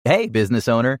Hey, business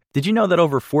owner, did you know that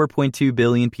over 4.2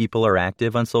 billion people are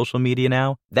active on social media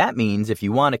now? That means if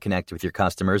you want to connect with your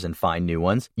customers and find new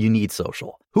ones, you need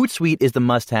social. Hootsuite is the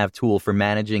must-have tool for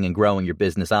managing and growing your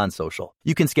business on social.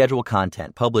 You can schedule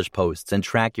content, publish posts, and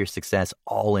track your success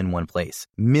all in one place.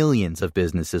 Millions of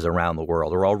businesses around the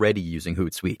world are already using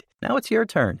Hootsuite. Now it's your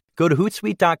turn. Go to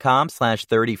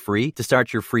hootsuite.com/30free to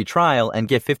start your free trial and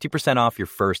get 50% off your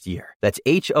first year. That's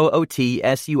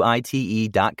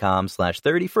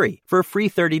HOOTSUITE.com/30free for a free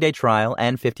 30-day trial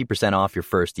and 50% off your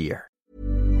first year.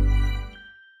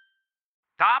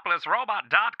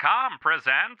 ToplessRobot.com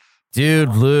presents... Dude,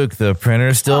 Luke, the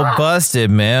printer's still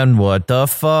busted, man. What the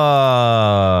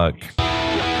fuck?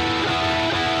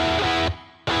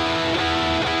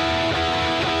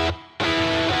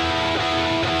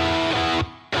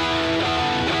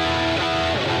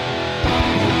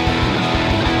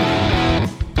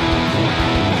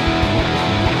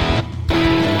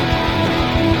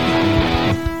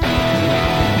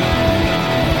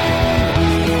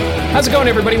 How's it going,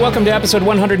 everybody? Welcome to episode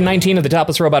 119 of the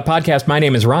Topless Robot Podcast. My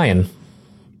name is Ryan.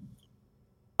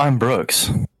 I'm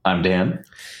Brooks. I'm Dan.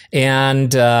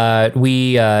 And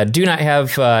we do not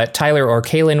have Tyler or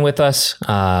Kaylin with us.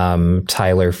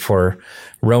 Tyler for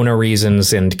Rona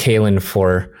reasons and Kaylin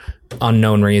for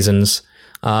unknown reasons.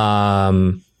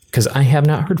 Because I have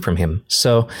not heard from him.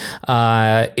 So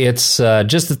it's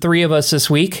just the three of us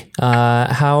this week.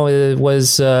 How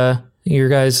was your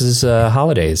guys'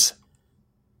 holidays?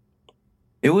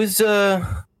 It was,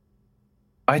 I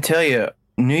tell you,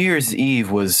 New Year's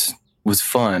Eve was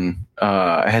fun.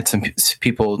 I had some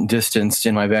people distanced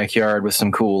in my backyard with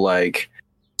some cool,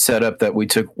 setup that we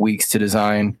took weeks to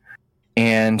design.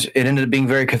 And it ended up being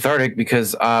very cathartic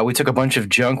because we took a bunch of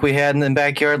junk we had in the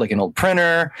backyard, like an old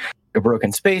printer, a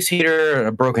broken space heater,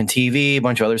 a broken TV, a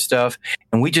bunch of other stuff.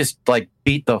 And we just,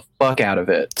 beat the fuck out of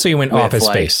it. So you went Office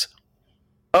Space.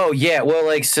 Oh, yeah. Well,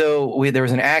 there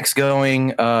was an axe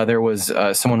going. There was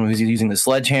someone who was using the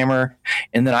sledgehammer.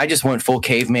 And then I just went full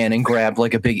caveman and grabbed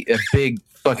a big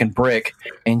fucking brick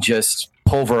and just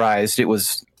pulverized. It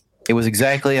was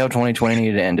exactly how 2020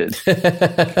 needed to end it.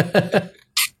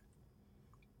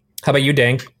 How about you,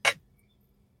 Dang?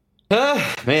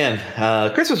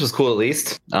 Man, Christmas was cool at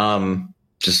least.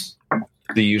 Just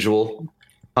the usual.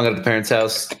 Hung out at the parents'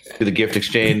 house, do the gift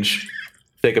exchange,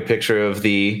 take a picture of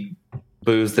the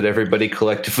booze that everybody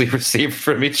collectively received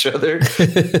from each other.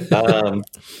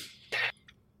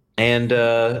 And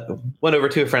went over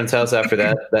to a friend's house after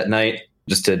that night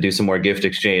just to do some more gift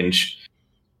exchange.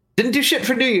 Didn't do shit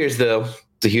for New Year's, though.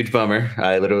 It's a huge bummer.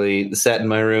 I literally sat in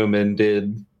my room and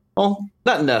did, well,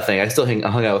 not nothing. I still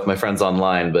hung out with my friends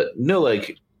online, but no,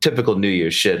 typical New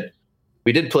Year's shit.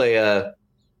 We did play,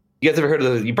 you guys ever heard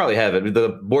of you probably haven't, the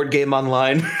board game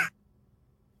online?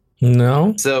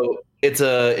 No. So it's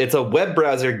a web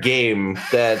browser game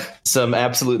that some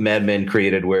absolute madmen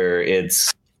created, where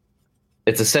it's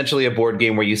essentially a board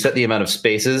game where you set the amount of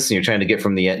spaces and you're trying to get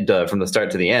from the end, from the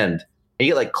start to the end. And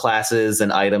you get classes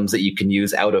and items that you can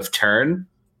use out of turn,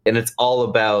 and it's all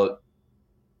about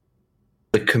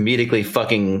comedically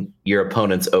fucking your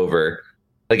opponents over.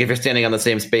 If you're standing on the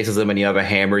same space as them and you have a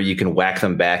hammer, you can whack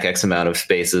them back X amount of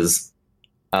spaces.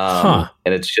 And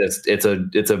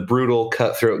it's a brutal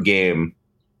cutthroat game.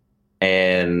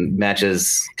 And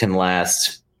matches can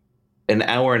last an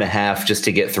hour and a half just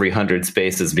to get 300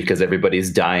 spaces because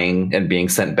everybody's dying and being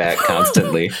sent back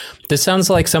constantly. This sounds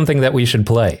like something that we should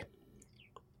play.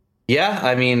 Yeah,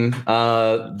 I mean,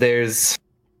 we'll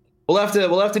have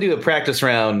to do a practice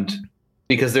round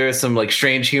because there is some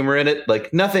strange humor in it.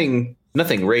 Nothing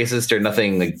racist or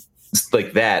nothing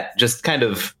like that. Just kind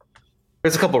of.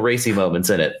 There's a couple racy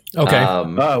moments in it. Okay.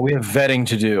 We have vetting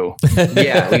to do.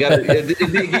 Yeah, we got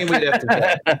it'd be a game we'd have to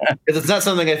vet. Because it's not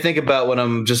something I think about when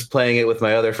I'm just playing it with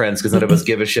my other friends, because none of us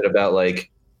give a shit about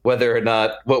whether or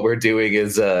not what we're doing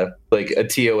is a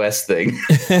TOS thing.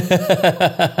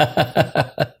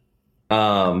 But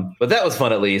that was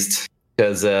fun at least,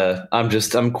 because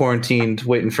I'm quarantined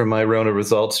waiting for my Rona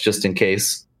results just in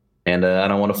case, and I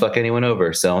don't want to fuck anyone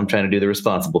over, so I'm trying to do the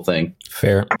responsible thing.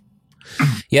 Fair.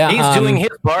 Yeah, he's doing his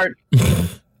part.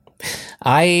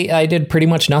 I did pretty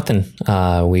much nothing.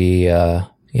 I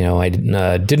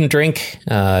didn't drink.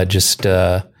 Just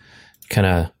kind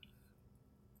of.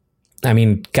 I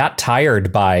mean, got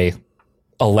tired by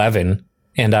 11,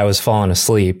 and I was falling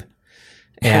asleep.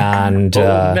 And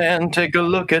old man, take a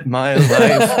look at my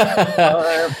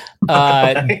life.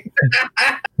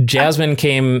 Jasmine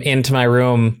came into my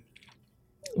room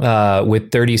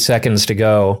with 30 seconds to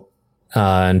go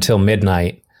until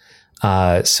midnight,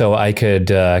 so I could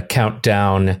count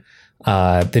down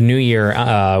the new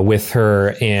year with her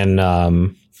in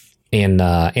in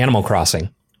Animal Crossing.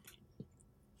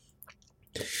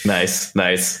 Nice.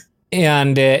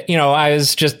 And, I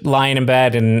was just lying in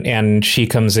bed and she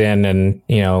comes in and,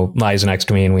 lies next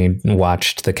to me, and we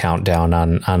watched the countdown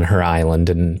on her island,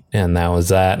 and that was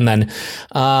that. And then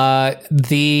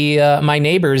my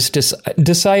neighbors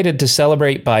decided to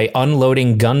celebrate by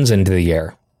unloading guns into the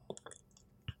air.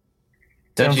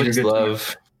 Don't you just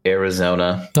love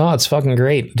Arizona? Oh, it's fucking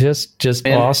great. Just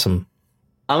Man, awesome.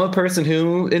 I'm a person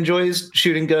who enjoys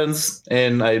shooting guns,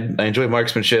 and I enjoy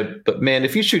marksmanship. But man,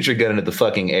 if you shoot your gun into the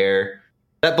fucking air,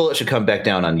 that bullet should come back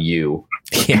down on you.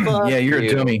 Yeah, you're a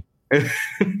dummy.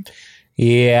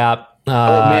 Yeah.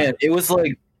 Oh man, it was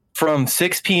like from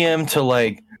 6 p.m. to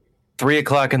like 3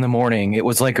 o'clock in the morning. It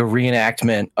was like a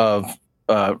reenactment of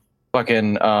the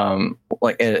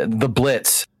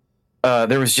Blitz.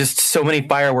 There was just so many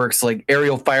fireworks, like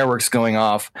aerial fireworks going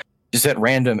off just at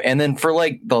random. And then for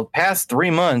like the past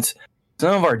 3 months,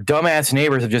 some of our dumbass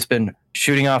neighbors have just been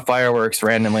shooting off fireworks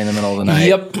randomly in the middle of the night.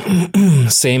 Yep.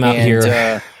 Same out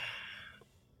here.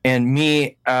 And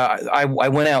me, I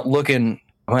went out looking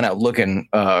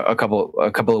a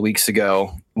couple of weeks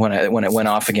ago when it went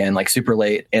off again, like super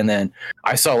late. And then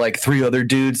I saw like 3 other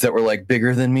dudes that were like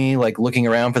bigger than me, like looking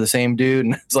around for the same dude.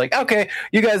 And it's like, okay,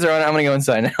 you guys are on. I'm going to go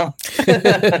inside now.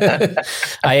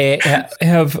 I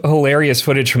have hilarious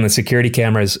footage from the security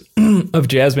cameras of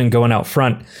Jasmine going out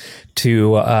front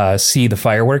to see the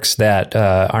fireworks that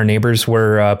our neighbors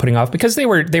were putting off, because they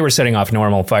were setting off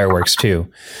normal fireworks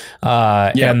too.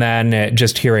 And then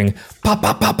just hearing pop,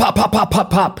 pop, pop, pop, pop, pop, pop,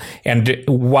 pop, and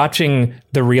watching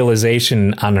the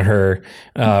realization on her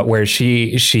where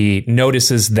she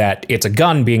notices that it's a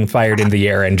gun being fired in the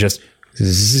air and just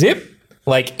zip.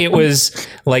 Like it was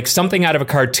like something out of a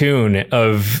cartoon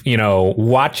of,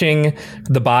 watching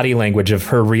the body language of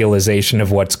her realization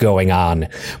of what's going on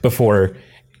before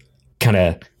kind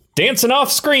of dancing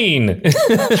off screen.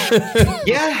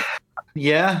 Yeah.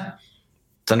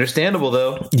 It's understandable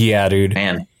though. Yeah, dude.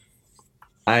 Man,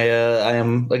 I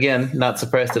am again not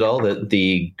surprised at all that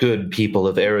the good people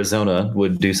of Arizona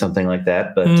would do something like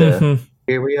that. But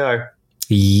here we are.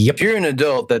 Yep. If you're an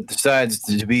adult that decides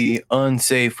to be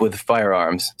unsafe with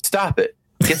firearms, stop it.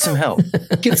 Get some help.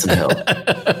 Get some help.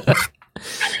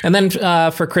 And then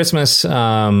for Christmas,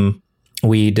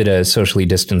 we did a socially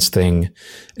distanced thing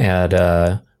at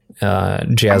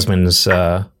Jasmine's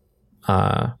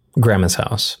grandma's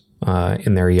house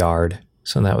in their yard.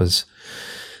 So that was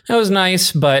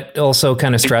nice, but also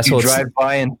kind of stressful. Did you drive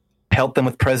by and pelt them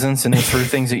with presents and they threw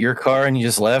things at your car and you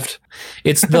just left?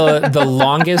 It's the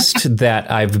longest that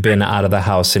I've been out of the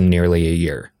house in nearly a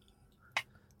year.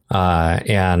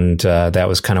 And that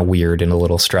was kind of weird and a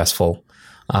little stressful.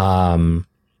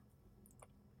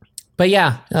 But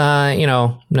yeah,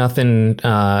 nothing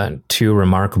too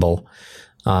remarkable.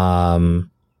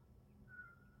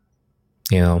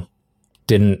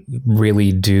 Didn't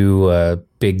really do a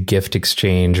big gift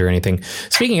exchange or anything.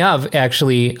 Speaking of,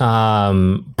 actually,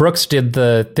 Brooks did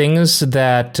the things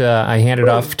that I handed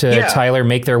off to Tyler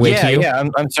make their way to you. Yeah,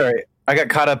 I'm sorry. I got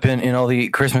caught up in all the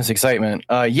Christmas excitement.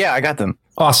 Yeah, I got them.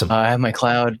 Awesome. I have my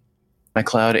Cloud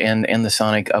and the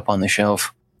Sonic up on the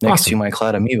shelf next to my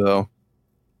Cloud Amiibo.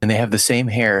 And they have the same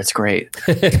hair. It's great.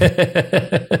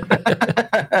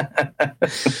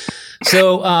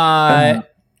 So,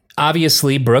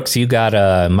 obviously, Brooks, you got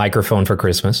a microphone for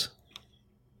Christmas.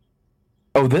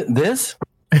 Oh, this?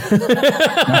 I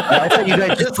thought you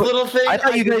guys this little thing. I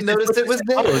thought you guys noticed it was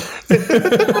there.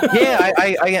 Yeah,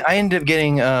 I ended up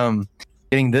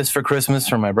getting this for Christmas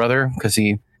from my brother because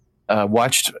he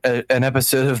watched an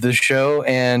episode of the show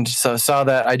and saw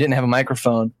that I didn't have a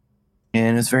microphone,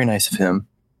 and it's very nice of him.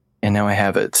 And now I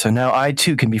have it. So now I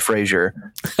too can be Frasier.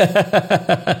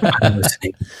 I'm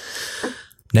listening.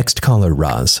 Next caller,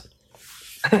 Roz.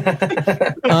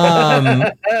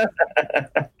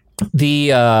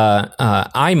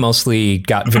 I mostly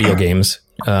got video games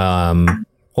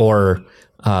or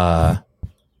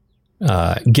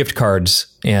gift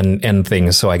cards and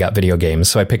things. So I got video games.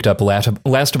 So I picked up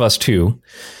Last of Us 2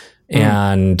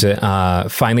 and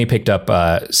finally picked up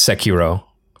Sekiro.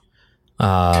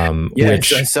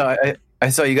 Which I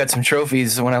saw you got some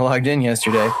trophies when I logged in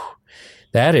yesterday.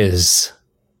 That is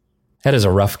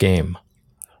a rough game.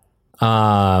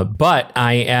 But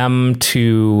I am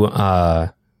to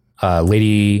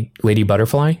Lady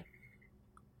Butterfly,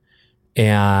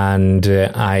 and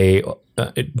I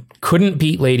couldn't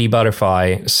beat Lady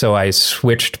Butterfly, so I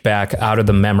switched back out of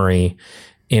the memory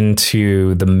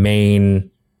into the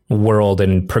main world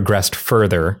and progressed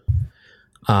further.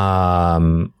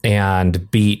 And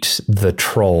beat the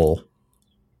troll.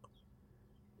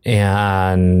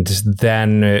 And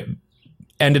then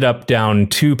ended up down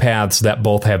 2 paths that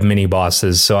both have mini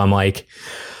bosses. So I'm like,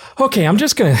 okay, I'm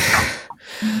going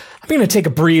to take a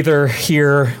breather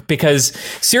here, because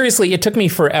seriously, it took me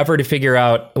forever to figure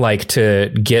out, like, to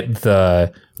get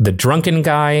the drunken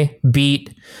guy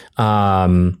beat,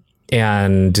 and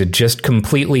just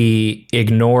completely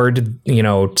ignored,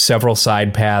 several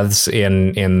side paths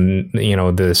in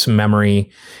this memory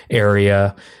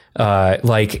area.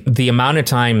 Like, the amount of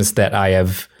times that I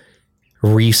have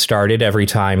restarted every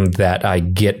time that I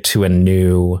get to a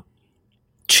new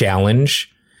challenge,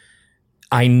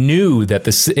 I knew that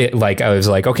I was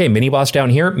like, okay, mini boss down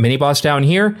here, mini boss down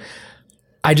here.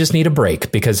 I just need a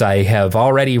break, because I have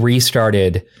already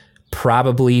restarted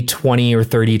probably 20 or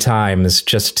 30 times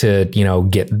just to,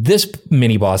 get this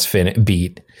mini boss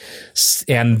beat.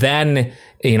 And then,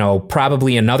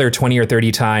 probably another 20 or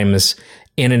 30 times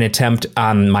in an attempt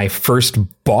on my first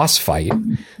boss fight.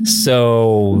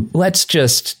 So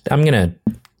I'm going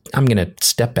to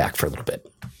step back for a little bit.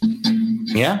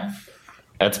 Yeah.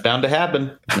 That's bound to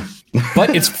happen.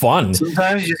 But it's fun.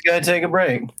 Sometimes you just gotta take a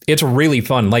break. It's really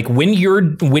fun. Like, when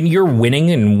you're winning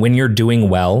and when you're doing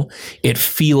well, it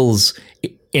feels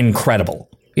incredible.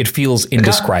 It feels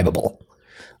indescribable.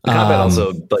 The combat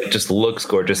also just looks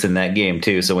gorgeous in that game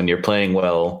too. So when you're playing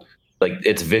well, like,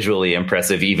 it's visually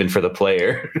impressive even for the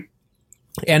player.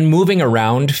 And moving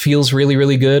around feels really,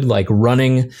 really good. Like,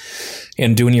 running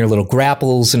and doing your little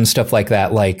grapples and stuff like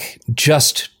that. Like,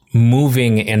 just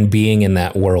moving and being in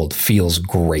that world feels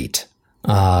great.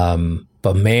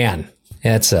 But man,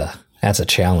 that's a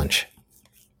challenge.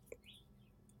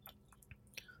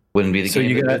 Wouldn't be the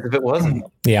game if it wasn't.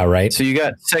 Yeah, right. So you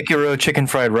got Sekiro chicken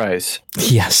fried rice.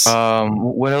 Yes.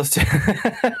 What else? Did you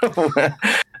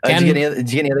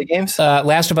get any other games?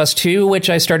 Last of Us 2, which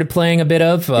I started playing a bit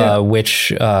of,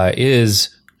 which is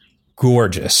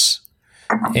gorgeous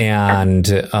and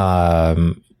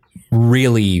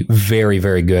really very,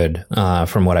 very good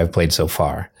from what I've played so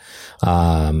far.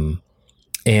 And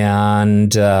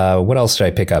what else did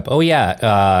I pick up? Oh,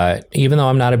 yeah. Even though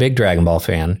I'm not a big Dragon Ball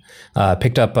fan,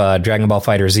 picked up Dragon Ball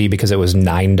Fighter Z because it was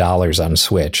 $9 on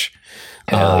Switch.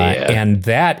 And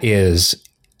that is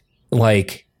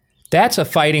like, that's a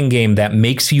fighting game that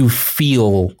makes you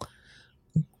feel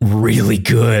really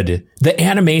good. The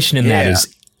animation in that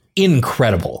is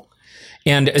incredible.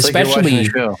 And it's especially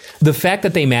the fact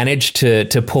that they managed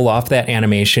to pull off that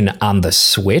animation on the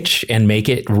Switch and make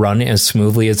it run as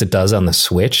smoothly as it does on the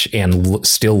Switch and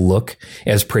still look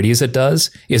as pretty as it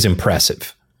does is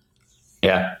impressive.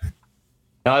 Yeah.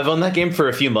 Now, I've owned that game for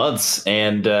a few months,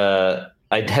 and I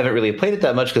haven't really played it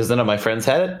that much because none of my friends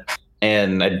had it.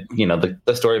 And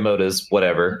the story mode is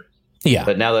whatever. Yeah.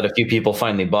 But now that a few people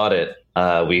finally bought it,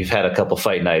 we've had a couple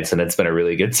fight nights, and it's been a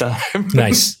really good time.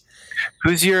 Nice.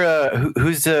 Who do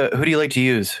you like to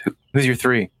use? Who's your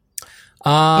 3?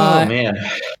 Oh man,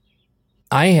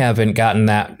 I haven't gotten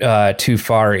that too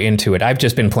far into it. I've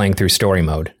just been playing through story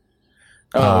mode.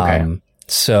 Oh, okay.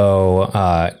 So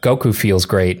Goku feels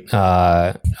great.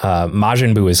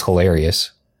 Majin Buu is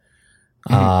hilarious.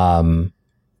 Mm-hmm.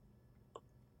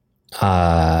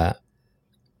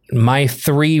 My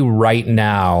 3 right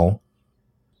now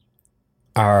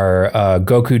are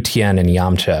Goku, Tien, and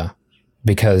Yamcha,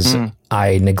 because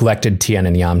I neglected Tien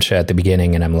and Yamcha at the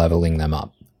beginning, and I'm leveling them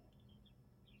up.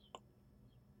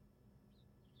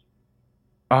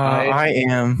 I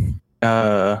am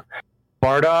Bardock,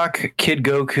 Kid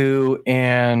Goku,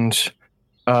 and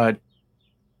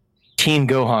Teen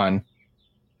Gohan.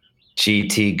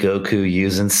 GT Goku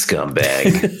using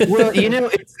scumbag. Well,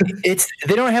 it's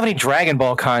they don't have any Dragon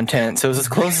Ball content, so it's as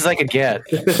close as I could get.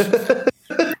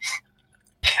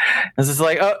 This is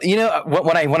like,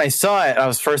 when I saw it, I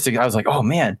was like, oh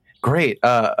man, great.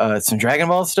 Some Dragon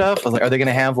Ball stuff. I was like, are they going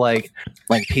to have like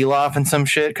Pilaf and some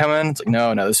shit coming? It's like,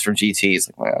 no, this is from GT. It's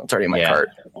like, well, it's already in my cart.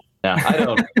 No,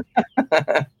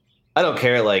 I don't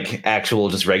care like actual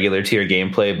just regular tier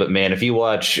gameplay, but man, if you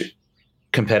watch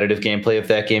competitive gameplay of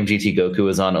that game, GT Goku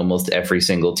is on almost every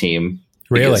single team.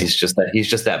 Really? He's just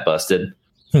that busted.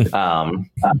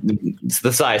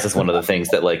 The size is one of the things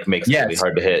that like makes it really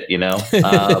hard to hit,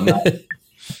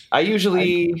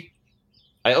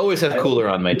 I always have Cooler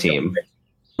on my team.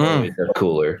 Always have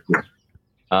Cooler.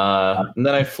 And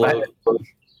then I float,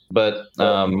 but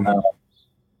Blue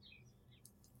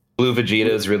Vegeta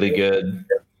is really good.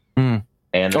 And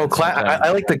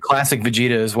I like the classic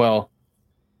Vegeta as well.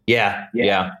 Yeah.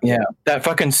 That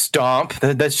fucking stomp.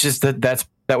 That's just that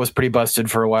was pretty busted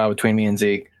for a while between me and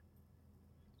Zeke.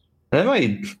 And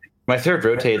then my third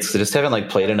rotates because I just haven't like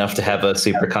played enough to have a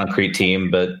super concrete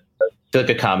team, but I feel like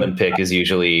a common pick is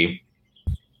usually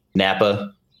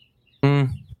Nappa.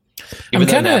 Even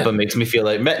though Nappa makes me feel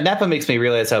like Nappa makes me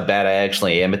realize how bad I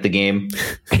actually am at the game.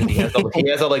 He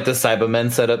has all like the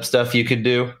Cybermen setup stuff you could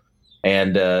do.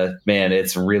 And man,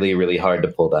 it's really, really hard to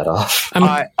pull that off.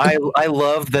 I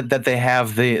love that they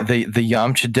have the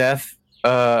Yamcha death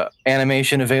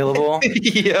animation available.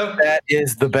 Yep, that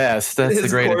is the best. That's his the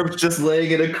greatest. corpse just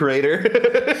laying in a crater.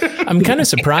 I'm kind of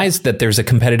surprised that there's a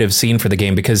competitive scene for the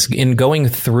game, because in going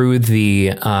through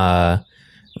the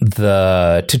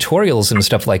tutorials and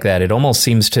stuff like that, it almost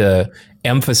seems to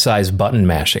emphasize button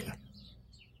mashing.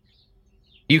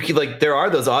 You can, like, there are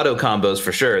those auto combos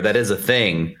for sure. That is a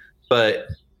thing. But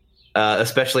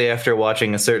especially after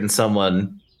watching a certain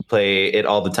someone play it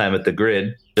all the time at the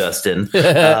Grid, Dustin,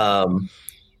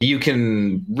 you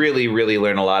can really, really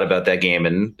learn a lot about that game.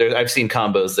 And I've seen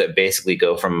combos that basically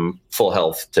go from full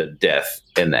health to death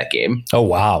in that game. Oh,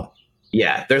 wow.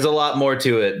 Yeah, there's a lot more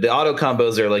to it. The auto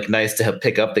combos are like nice to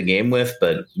pick up the game with,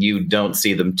 but you don't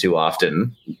see them too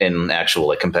often in actual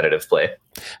like competitive play.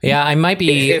 Yeah, I might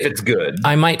be, if it's good.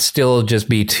 I might still just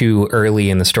be too early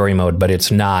in the story mode, but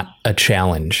it's not a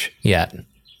challenge yet.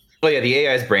 Well, yeah, the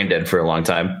AI is brain dead for a long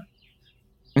time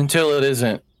until it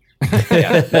isn't.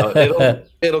 Yeah, no,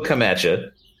 it'll come at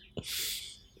you.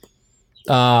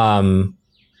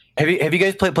 Have you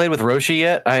guys played with Roshi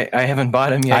yet? I haven't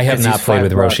bought him yet. I have not played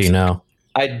with Roshi, no.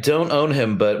 I don't own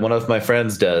him, but one of my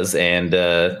friends does, and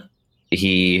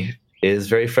he is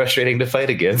very frustrating to fight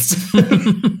against.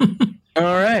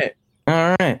 All right.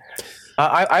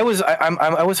 I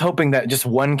was hoping that just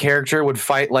one character would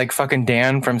fight like fucking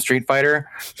Dan from Street Fighter.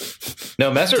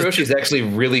 No, Master Roshi is actually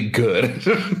really good.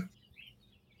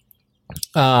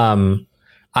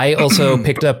 I also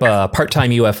picked up a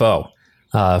Part-Time UFO.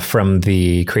 From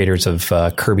the creators of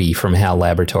Kirby from HAL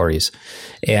Laboratories.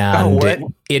 And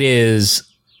it is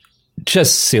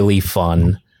just silly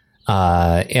fun.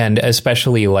 And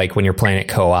especially like when you're playing it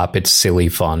co-op, it's silly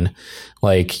fun.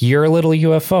 Like you're a little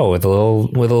UFO with a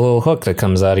little hook that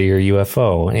comes out of your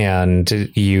UFO, and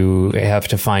you have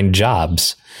to find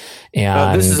jobs.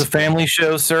 And this is a family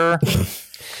show, sir.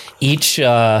 Each,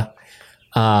 or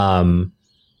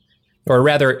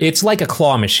rather, it's like a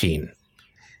claw machine.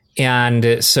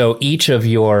 And so each of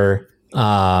your,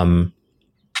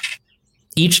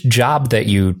 each job that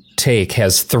you take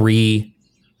has 3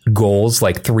 goals,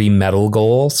 like 3 metal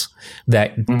goals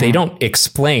that they don't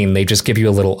explain. They just give you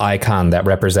a little icon that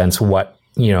represents what,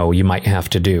 you might have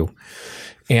to do.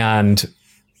 And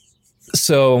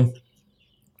so,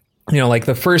 like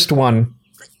the first one,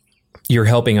 you're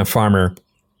helping a farmer,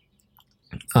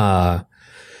 load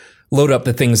up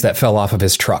the things that fell off of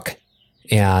his truck.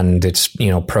 And it's,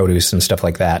 produce and stuff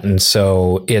like that. And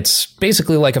so it's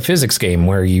basically like a physics game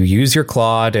where you use your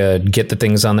claw to get the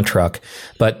things on the truck.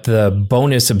 But the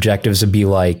bonus objectives would be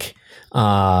like,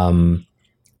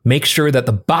 make sure that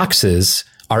the boxes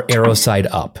are arrow side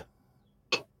up.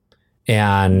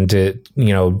 And,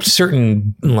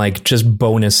 certain like just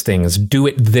bonus things, do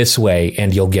it this way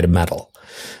and you'll get a medal.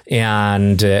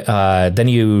 And then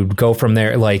you go from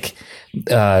there, like,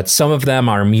 some of them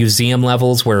are museum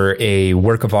levels where a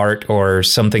work of art or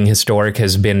something historic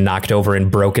has been knocked over and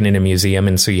broken in a museum.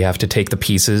 And so you have to take the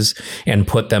pieces and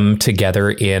put them together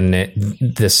in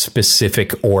this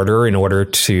specific order in order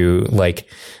to like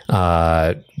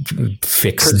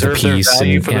fix preserve the piece. Their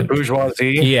value for the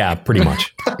bourgeoisie. Yeah, pretty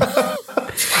much.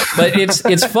 But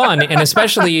it's fun. And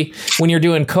especially when you're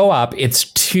doing co-op, it's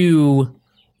 2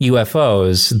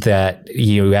 UFOs that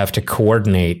you have to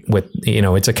coordinate with,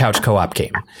 it's a couch co-op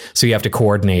game. So you have to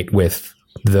coordinate with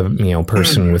the,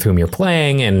 person with whom you're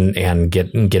playing and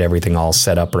get everything all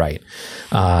set up right,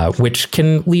 which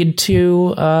can lead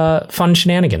to fun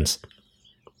shenanigans.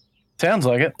 Sounds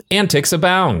like it. Antics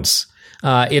abounds.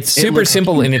 It's super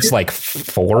simple and it's like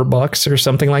 $4 or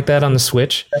something like that on the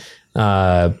Switch.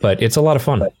 But it's a lot of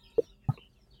fun.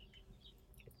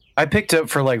 I picked up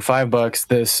for like $5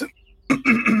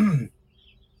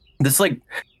 this like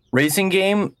racing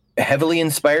game heavily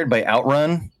inspired by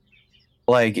Outrun.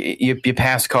 Like you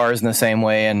pass cars in the same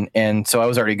way, and so I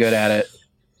was already good at it.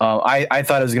 I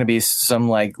thought it was going to be some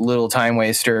like little time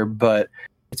waster, but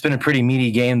it's been a pretty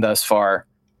meaty game thus far.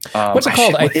 What's it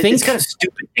called? It's kind of a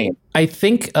stupid game. I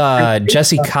think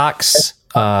Jesse Cox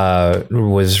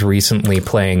was recently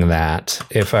playing that,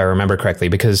 if I remember correctly,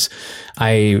 because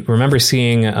I remember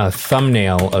seeing a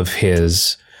thumbnail of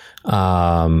his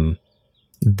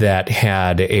that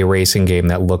had a racing game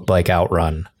that looked like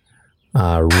Outrun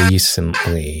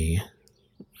recently.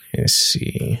 Let's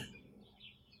see.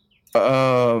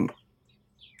 Horizon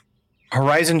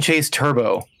Chase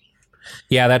Turbo.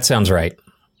 Yeah, that sounds right.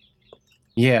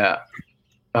 Yeah.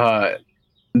 That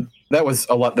was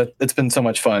a lot. It's been so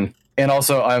much fun. and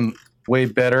also I'm way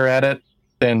better at it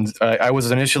than I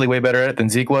was initially way better at it than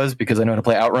Zeke was because I know how to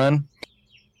play Outrun.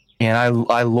 And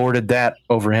I lorded that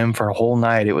over him for a whole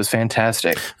night. It was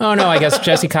fantastic. Oh no, I guess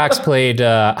Jesse Cox played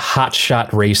Hot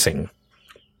Shot Racing.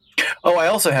 Oh, I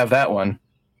also have that one.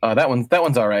 That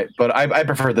one's all right, but I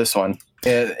prefer this one.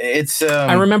 It's.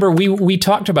 I remember we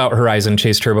talked about Horizon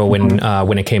Chase Turbo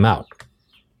when it came out.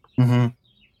 Mm-hmm.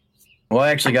 Well, I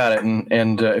actually got it,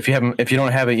 and if you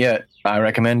don't have it yet, I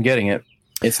recommend getting it.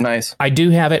 It's nice. I do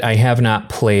have it. I have not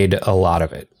played a lot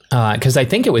of it because I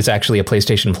think it was actually a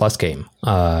PlayStation Plus game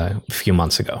a few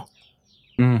months ago.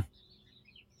 Mm.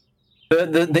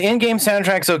 The in-game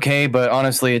soundtrack's okay, but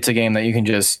honestly, it's a game that you can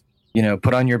just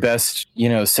put on your best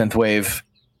synthwave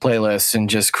playlist and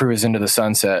just cruise into the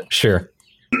sunset. Sure.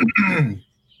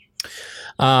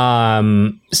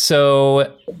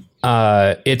 So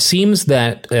it seems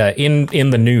that in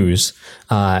the news,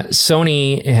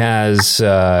 Sony has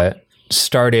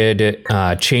started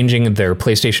changing their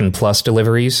PlayStation Plus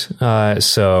deliveries.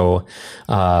 So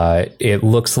it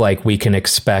looks like we can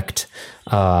expect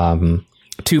 2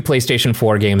 PlayStation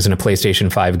 4 games and a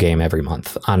PlayStation 5 game every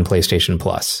month on PlayStation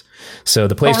Plus. So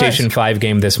the PlayStation 5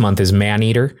 game this month is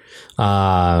Maneater,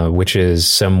 which is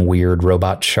some weird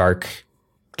robot shark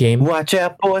game. Watch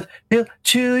out, boys. He'll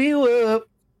chew you up.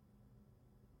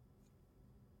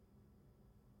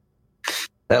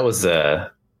 That was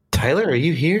Tyler, are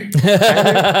you here?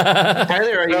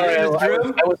 Tyler, are you in this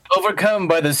room? I was overcome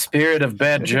by the spirit of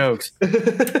bad jokes.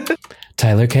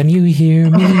 Tyler, can you hear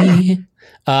me?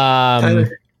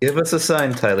 Tyler, give us a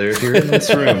sign, Tyler, if you're in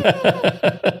this room.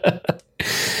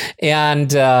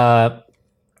 And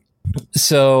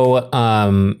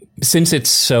so since it's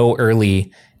so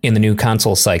early in the new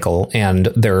console cycle, and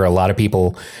there are a lot of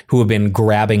people who have been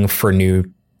grabbing for new,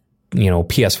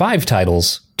 PS5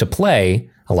 titles to play,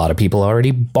 a lot of people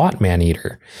already bought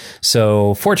Maneater.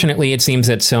 So fortunately, it seems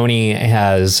that Sony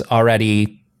has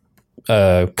already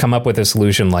come up with a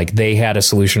solution. Like they had a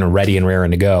solution ready and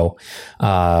raring to go,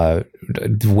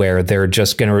 where they're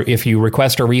just going to, if you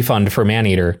request a refund for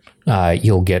Maneater,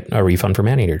 you'll get a refund for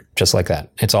Maneater just like that.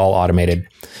 It's all automated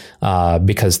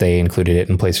because they included it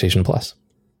in PlayStation Plus.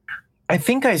 I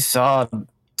think I saw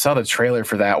the trailer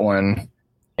for that one,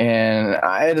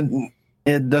 and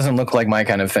it doesn't look like my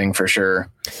kind of thing for sure.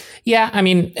 Yeah, I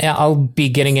mean, I'll be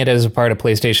getting it as a part of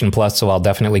PlayStation Plus, so I'll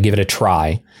definitely give it a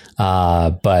try.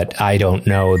 But I don't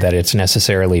know that it's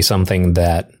necessarily something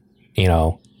that,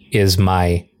 is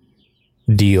my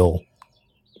deal.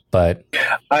 But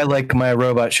I like my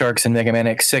robot sharks in Mega Man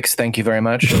X6. Thank you very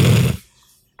much.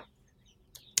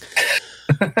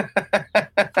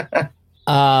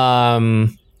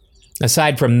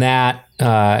 Aside from that,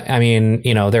 I mean,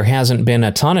 there hasn't been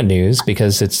a ton of news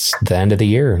because it's the end of the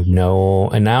year. No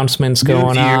announcements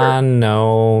going on.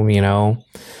 No,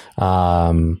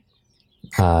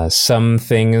 some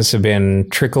things have been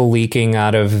trickle leaking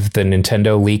out of the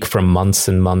Nintendo leak from months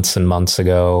and months and months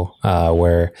ago,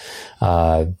 where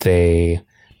they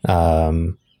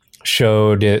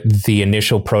showed the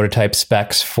initial prototype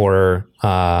specs for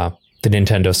the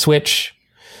Nintendo Switch.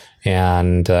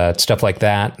 And stuff like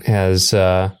that has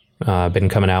been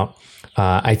coming out.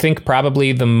 I think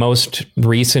probably the most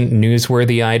recent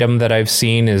newsworthy item that I've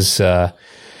seen is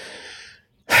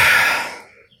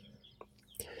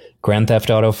Grand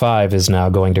Theft Auto 5 is now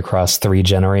going to cross 3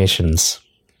 generations.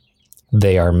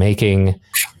 They are making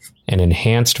an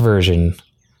enhanced version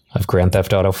of Grand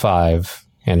Theft Auto 5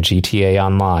 and GTA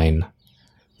Online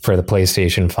for the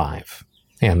PlayStation 5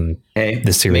 and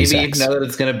the Series maybe X. Now that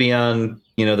it's going to be on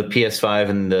the PS5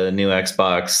 and the new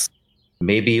Xbox,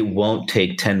 maybe it won't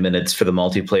take 10 minutes for the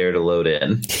multiplayer to load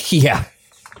in. Yeah.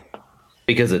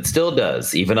 Because it still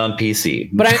does, even on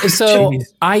PC. But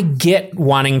I get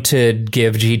wanting to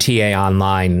give GTA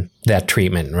Online that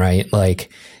treatment, right?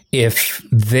 Like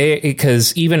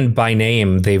because even by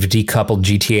name, they've decoupled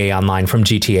GTA Online from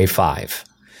GTA 5,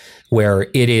 where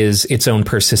it is its own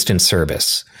persistent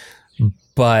service.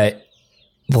 But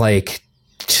like,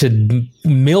 to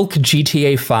milk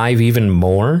GTA 5 even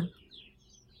more?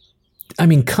 I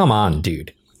mean, come on,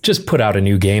 dude. Just put out a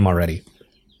new game already.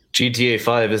 GTA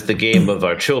 5 is the game of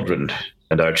our children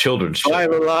and our children's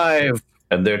children. 5 alive.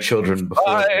 And their children before.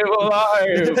 5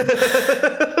 alive.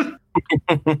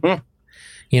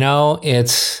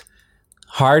 It's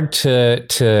hard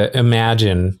to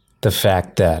imagine the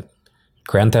fact that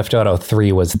Grand Theft Auto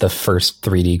 3 was the first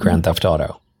 3D Grand Theft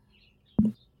Auto.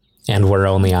 And we're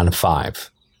only on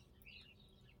 5.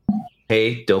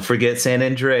 Hey, don't forget San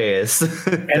Andreas.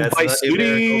 And Vice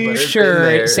City.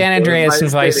 Sure, San Andreas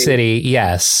and Vice City,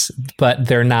 yes. But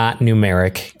they're not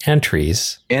numeric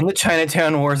entries. And the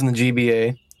Chinatown Wars and the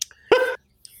GBA.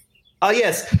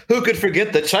 Yes, who could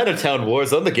forget the Chinatown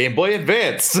Wars on the Game Boy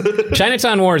Advance?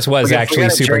 Chinatown Wars was actually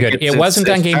super good. It wasn't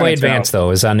on Game Boy Advance, though. It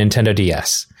was on Nintendo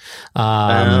DS.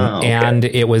 Okay. And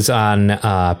it was on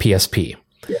PSP.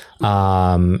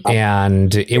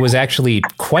 And it was actually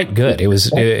quite good. It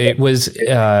was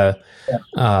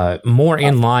more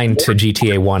in line to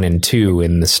GTA 1 and 2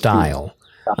 in the style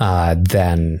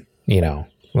than,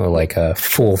 like a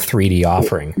full 3D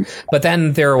offering. But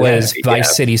then there was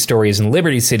Vice City Stories and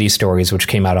Liberty City Stories, which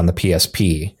came out on the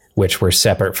PSP, which were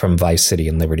separate from Vice City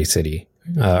and Liberty City,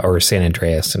 or San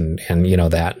Andreas and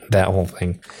that whole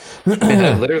thing.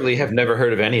 I literally have never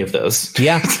heard of any of those.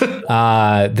 Yeah.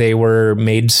 They were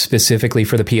made specifically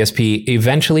for the PSP.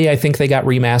 Eventually, I think they got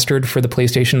remastered for the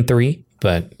PlayStation 3,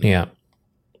 but yeah.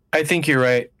 I think you're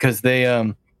right, because they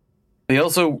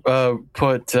also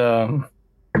put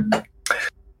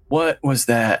what was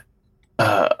that?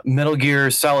 Metal Gear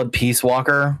Solid Peace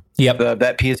Walker. Yep.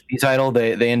 That PSP title,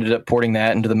 they ended up porting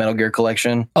that into the Metal Gear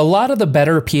collection. A lot of the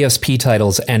better PSP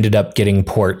titles ended up getting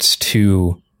ports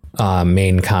to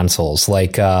main consoles,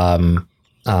 like all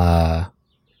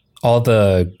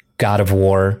the God of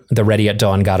War, the Ready at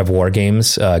Dawn God of War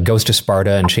games, Ghost of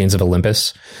Sparta and Chains of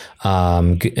Olympus,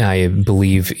 I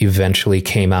believe eventually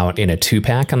came out in a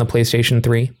 2-pack on the PlayStation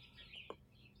 3.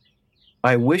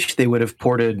 I wish they would have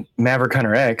ported Maverick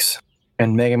Hunter X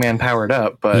and Mega Man Powered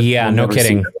Up, but yeah, no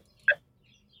kidding.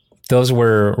 Those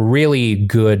were really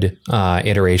good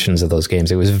iterations of those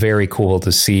games. It was very cool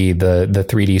to see the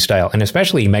 3D style, and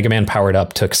especially Mega Man Powered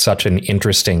Up took such an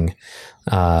interesting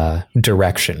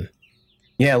direction.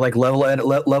 Yeah, like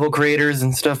level creators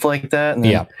and stuff like that. And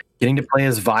then getting to play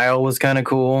as Vile was kind of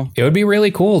cool. It would be really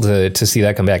cool to see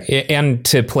that come back, and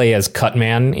to play as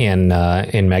Cutman in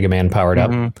Mega Man Powered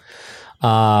Up.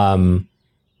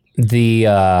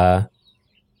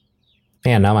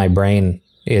 Man, now my brain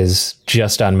is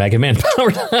just on Mega Man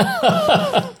Powered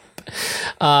Up.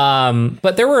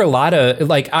 But there were a lot of,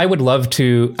 like, I would love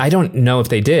to, I don't know if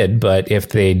they did, but if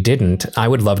they didn't, I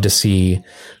would love to see,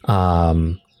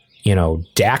 Daxter,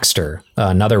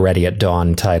 another Ready at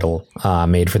Dawn title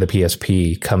made for the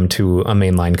PSP, come to a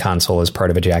mainline console as part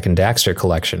of a Jak and Daxter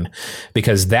collection,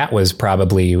 because that was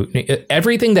probably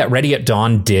everything that Ready at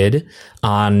Dawn did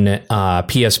on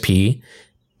PSP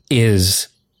is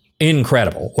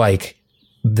incredible. Like,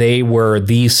 they were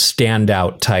the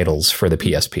standout titles for the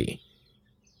PSP.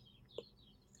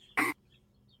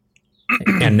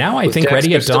 And now I think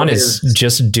Ready at Dawn is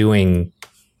just doing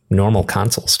normal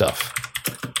console stuff.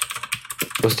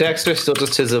 Was Daxter still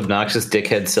just his obnoxious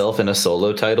dickhead self in a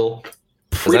solo title?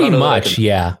 Pretty much,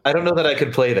 yeah. I don't know that I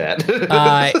could play that.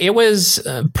 It was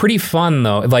pretty fun,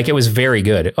 though. Like, it was very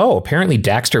good. Oh, apparently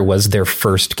Daxter was their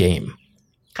first game.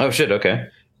 Oh, shit, okay.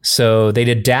 So they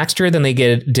did Daxter, then they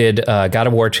did God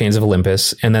of War Chains of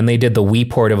Olympus, and then they did the Wii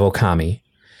port of Okami.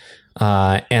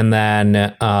 And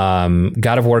then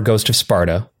God of War Ghost of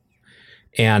Sparta.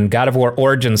 And God of War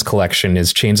Origins Collection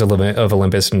is Chains of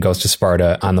Olympus and Ghost of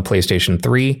Sparta on the PlayStation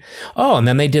 3. Oh, and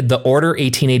then they did the Order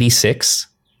 1886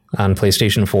 on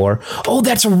PlayStation 4. Oh,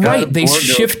 that's right. They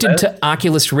shifted to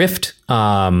Oculus Rift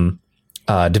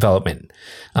development.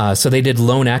 So they did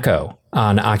Lone Echo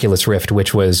on Oculus Rift,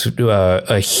 which was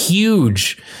a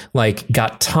huge, like,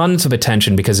 got tons of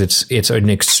attention because it's an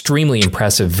extremely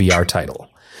impressive VR title,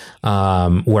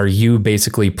 where you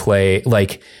basically play,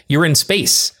 like, you're in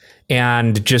space.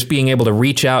 And just being able to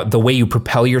reach out, the way you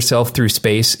propel yourself through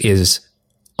space is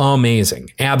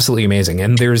amazing, absolutely amazing.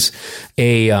 And there's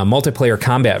a multiplayer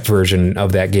combat version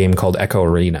of that game called Echo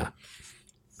Arena.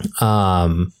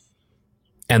 And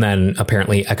then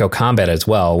apparently Echo Combat as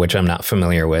well, which I'm not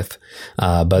familiar with.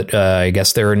 But I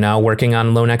guess they're now working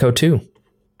on Lone Echo 2.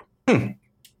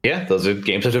 Yeah, those are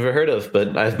games I've never heard of,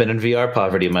 but I've been in VR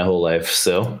poverty my whole life,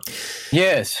 so.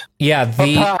 Yes. Yeah.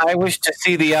 Papa, I wish to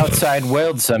see the outside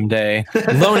world someday.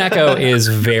 Lone Echo is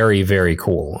very, very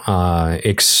cool.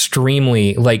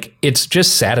 Extremely, like, it's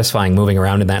just satisfying moving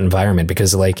around in that environment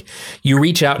because, like, you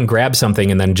reach out and grab something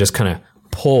and then just kind of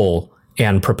pull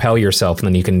and propel yourself, and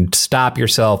then you can stop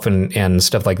yourself and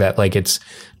stuff like that. Like, it's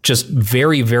just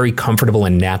very, very comfortable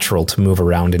and natural to move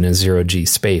around in a zero-G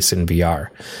space in VR.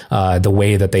 The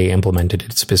way that they implemented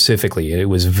it specifically, it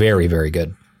was very, very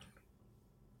good.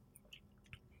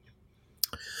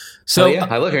 So yeah,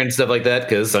 I look at stuff like that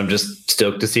because I'm just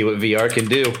stoked to see what VR can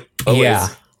do. Always.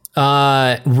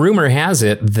 Yeah. Rumor has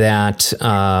it that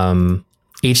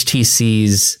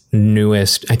HTC's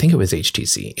newest, I think it was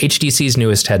HTC's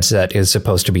newest headset is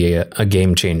supposed to be a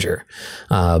game changer,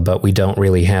 but we don't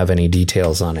really have any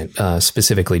details on it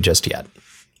specifically just yet.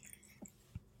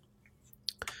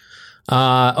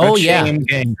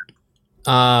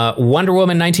 Wonder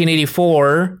Woman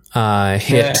 1984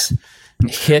 hit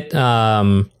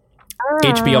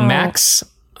HBO Max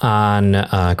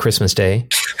on Christmas Day,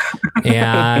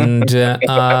 and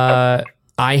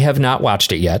I have not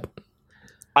watched it yet.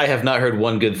 I have not heard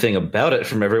one good thing about it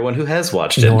from everyone who has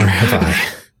watched it. Nor have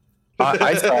I.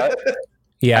 I saw it.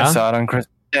 Yeah, I saw it on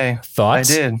Christmas Day.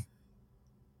 thoughts? I did.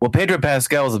 Well, Pedro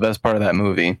Pascal is the best part of that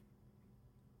movie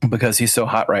because he's so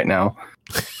hot right now.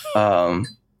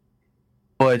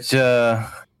 But it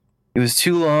was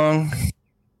too long. It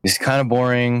was kind of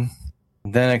boring.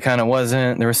 Then it kind of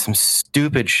wasn't. There was some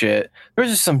stupid shit. There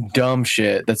was just some dumb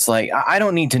shit that's like, I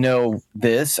don't need to know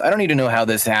this. I don't need to know how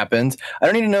this happens. I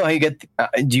don't need to know how you get.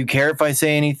 Do you care if I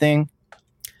say anything?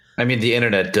 I mean, the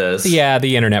internet does. Yeah,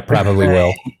 the internet probably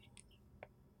will.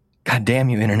 God damn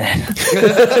you, internet.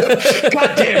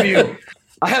 God damn you.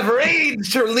 I have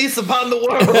rage to release upon the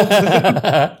world.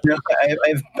 No, I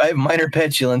have minor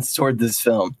petulance toward this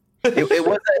film.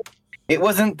 It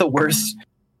wasn't the worst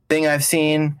thing I've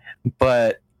seen,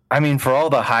 but I mean, for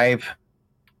all the hype,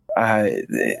 I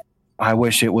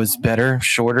wish it was better,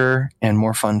 shorter, and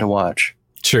more fun to watch.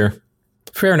 Sure.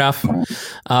 Fair enough.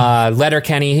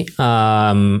 Letterkenny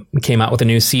came out with a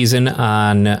new season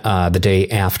on the day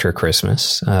after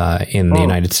Christmas in the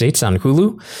United States on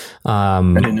Hulu. I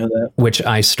didn't know that. Which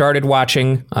I started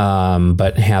watching,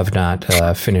 but have not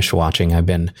finished watching. I've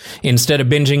been, instead of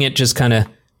binging it, just kind of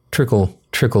trickle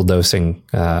dosing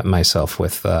myself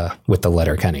with the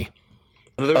Letterkenny.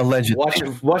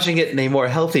 Allegedly. Watching it in a more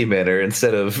healthy manner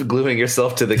instead of gluing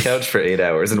yourself to the couch for 8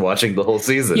 hours and watching the whole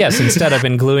season. Yes, instead I've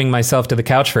been gluing myself to the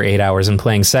couch for 8 hours and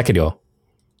playing Sekiro.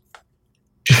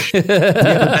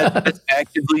 That's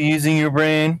actively using your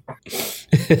brain.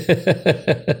 You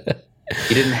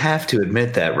didn't have to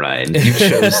admit that, Ryan. You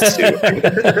chose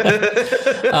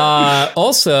to.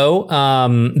 Also,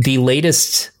 the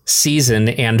latest season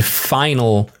and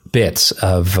final bits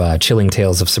of Chilling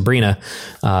Tales of Sabrina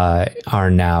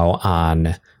are now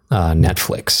on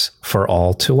Netflix for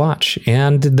all to watch.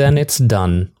 And then it's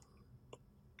done.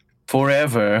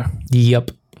 Forever.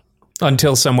 Yep.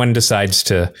 Until someone decides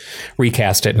to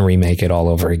recast it and remake it all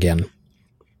over again.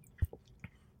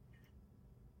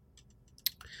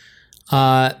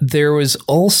 There was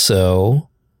also...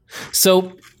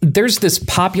 So there's this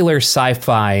popular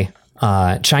sci-fi,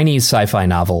 Chinese sci-fi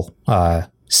novel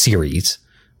series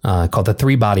called The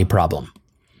Three Body Problem.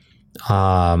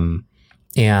 And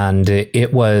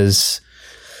it was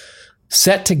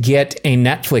set to get a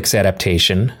Netflix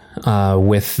adaptation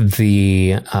with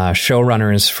the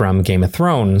showrunners from Game of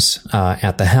Thrones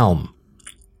at the helm.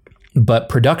 But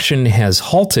production has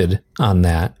halted on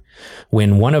that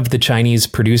when one of the Chinese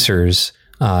producers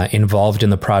involved in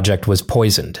the project was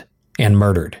poisoned and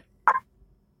murdered.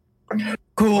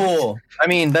 Cool. I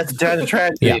mean, that's a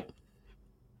tragedy. Yeah.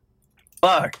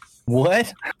 Fuck.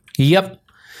 What? Yep.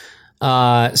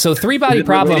 So Three Body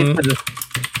Problem.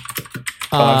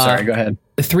 I'm sorry. Go ahead.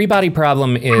 Three Body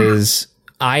Problem is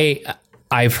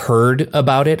I've heard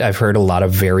about it. I've heard a lot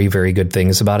of very, very good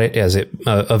things about it as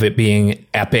of it being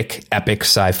epic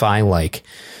sci-fi, like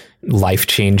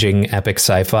life-changing epic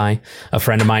sci-fi. A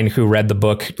friend of mine who read the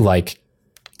book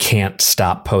can't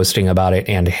stop posting about it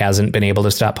and hasn't been able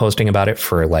to stop posting about it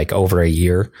for over a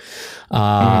year.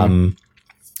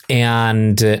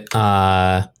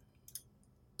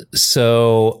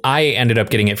 So I ended up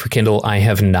getting it for Kindle. I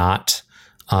have not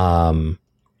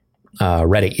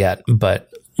read it yet,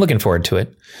 but looking forward to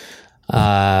it.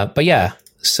 But yeah,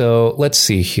 so let's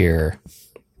see here.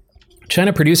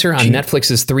 China producer on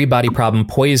Netflix's Three Body Problem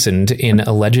poisoned in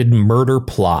alleged murder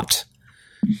plot.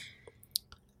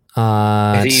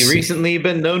 Has he recently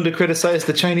been known to criticize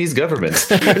the Chinese government?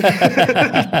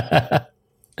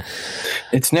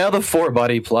 It's now the Four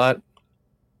Body Plot.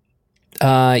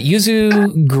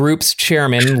 Yuzu Group's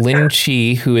chairman, Lin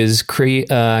Chi, who is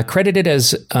credited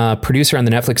as producer on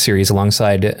the Netflix series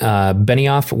alongside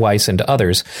Benioff, Weiss, and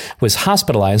others, was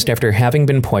hospitalized after having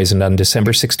been poisoned on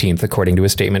December 16th, according to a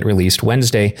statement released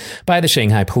Wednesday by the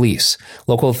Shanghai police.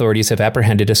 Local authorities have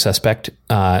apprehended a suspect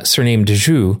surnamed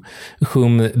Zhu,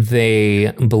 whom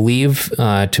they believe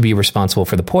to be responsible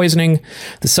for the poisoning.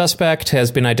 The suspect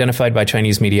has been identified by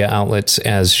Chinese media outlets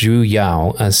as Zhu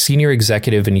Yao, a senior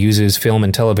executive in Yuzu's film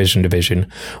and television division.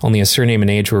 Only a surname and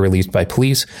age were released by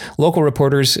police. Local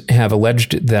reporters have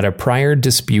alleged that a prior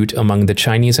dispute among the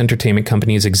Chinese entertainment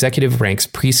company's executive ranks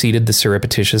preceded the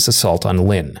surreptitious assault on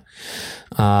Lin.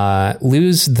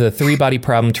 Lu's The Three Body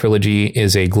Problem trilogy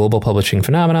is a global publishing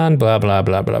phenomenon, blah, blah,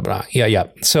 blah, blah, blah. Yeah.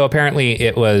 So apparently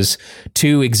it was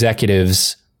two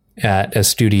executives at a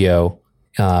studio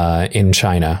in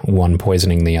China, one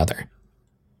poisoning the other.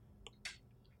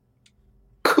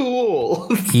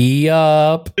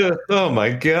 Yup. Oh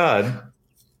my god.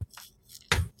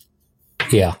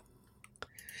 Yeah.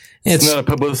 It's It's not a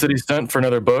publicity stunt for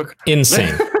another book.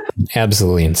 insane.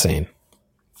 Absolutely insane.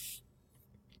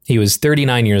 He was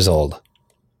 39 years old.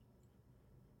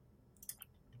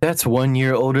 That's 1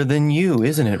 year older than you,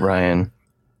 isn't it, Ryan?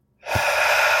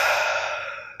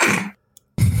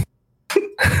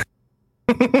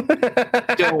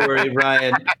 Don't worry,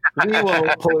 Ryan. We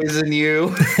won't poison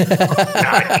you.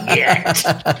 Not yet.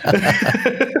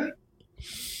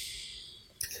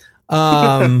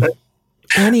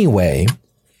 Anyway,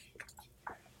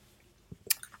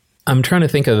 I'm trying to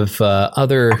think of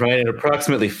other. Ryan, in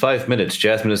approximately 5 minutes,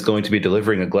 Jasmine is going to be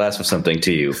delivering a glass of something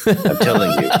to you. I'm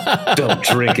telling you, don't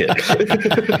drink it.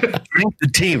 Drink the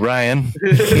tea, Ryan.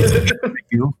 It's good for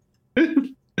you.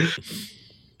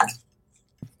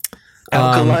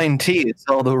 Alkaline tea is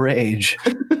all the rage.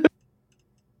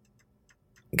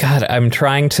 God, I'm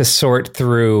trying to sort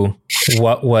through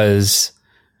what was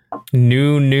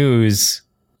new news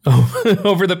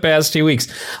over the past 2 weeks.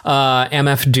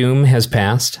 MF Doom has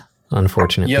passed,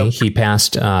 unfortunately. Yep. He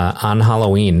passed on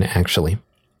Halloween, actually.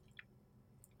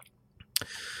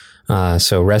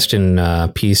 So rest in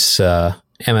peace,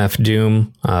 MF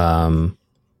Doom.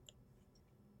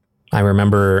 I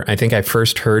remember, I think I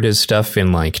first heard his stuff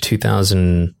in like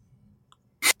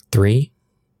 2003.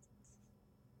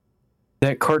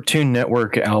 That Cartoon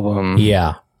Network album.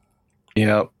 Yeah.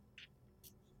 Yep.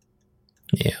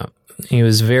 Yeah. He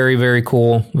was very, very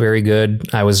cool. Very good.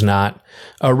 I was not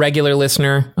a regular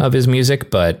listener of his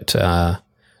music, but I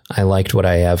liked what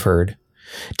I have heard.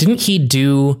 Didn't he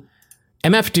do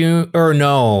MF Doom? Or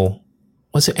no,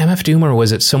 was it MF Doom or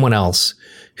was it someone else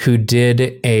who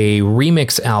did a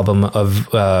remix album of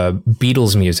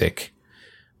Beatles music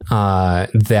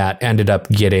that ended up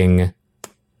getting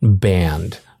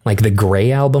banned? Like the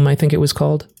Grey album, I think it was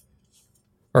called.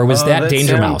 Or was that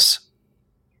Danger Mouse?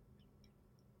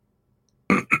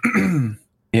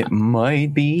 It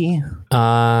might be.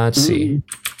 Let's see.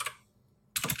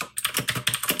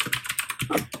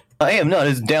 I am not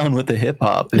as down with the hip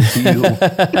hop as you.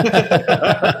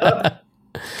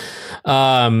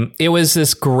 It was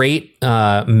this great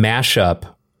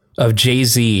mashup of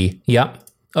Jay-Z. Yep.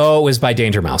 Oh, it was by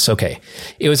Danger Mouse. Okay.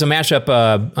 It was a mashup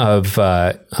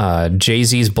of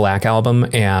Jay-Z's Black Album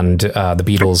and the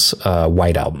Beatles'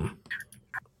 White Album.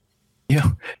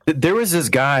 Yeah. There was this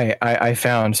guy I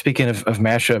found, speaking of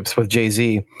mashups with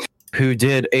Jay-Z, who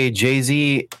did a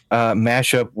Jay-Z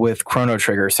mashup with Chrono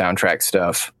Trigger soundtrack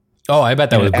stuff. Oh, I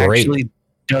bet that was great. Actually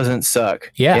doesn't suck.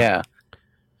 Yeah.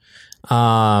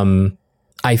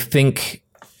 I think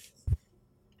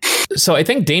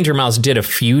Danger Mouse did a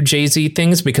few Jay-Z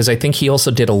things because I think he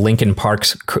also did a Linkin Park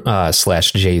 /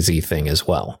 Jay-Z thing as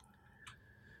well.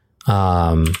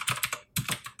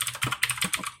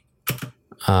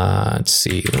 Let's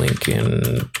see,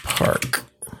 Linkin Park.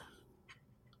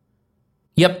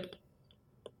 Yep.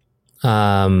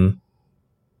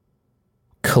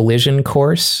 Collision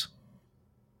Course,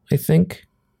 I think.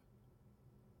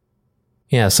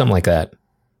 Yeah, something like that.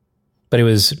 But it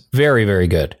was very, very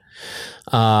good.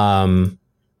 The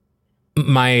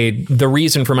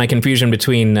reason for my confusion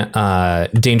between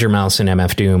Danger Mouse and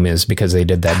MF Doom is because they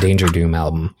did that Danger Doom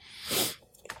album.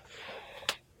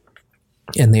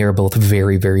 And they are both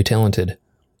very, very talented.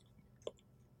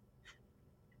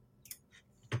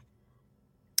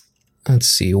 Let's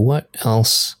see, what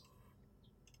else?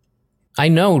 I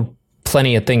know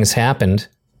plenty of things happened.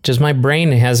 Just my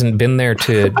brain hasn't been there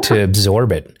to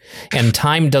absorb it. And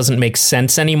time doesn't make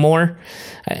sense anymore.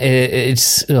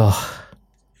 It's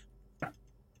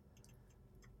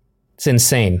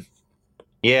insane.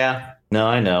 Yeah, no,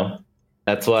 I know.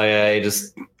 That's why I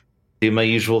just do my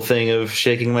usual thing of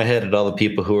shaking my head at all the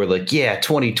people who are like, yeah,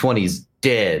 2020's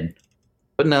dead.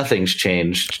 But nothing's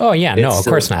changed. Oh, yeah, no, of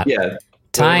course not. Yeah.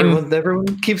 Time.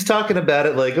 Everyone keeps talking about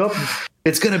it like, oh,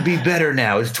 it's going to be better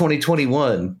now. It's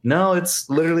 2021. No, it's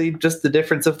literally just the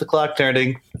difference of the clock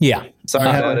turning. Yeah. Sorry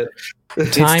about it.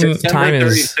 Time is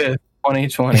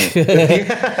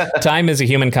 2020. Time is a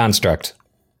human construct.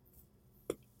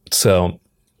 So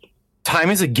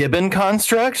Time is a Gibbon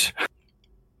construct?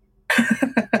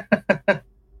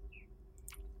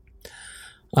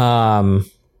 I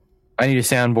need a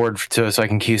soundboard so I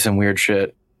can cue some weird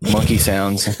shit. Monkey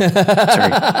sounds. Sorry.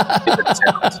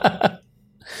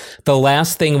 The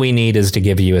last thing we need is to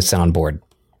give you a soundboard.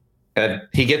 And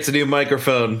he gets a new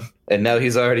microphone, and now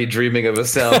he's already dreaming of a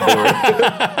soundboard.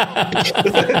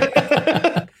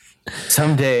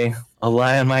 Someday I'll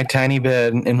lie on my tiny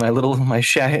bed in my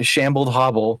shambled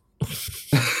hovel,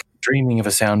 dreaming of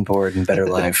a soundboard and better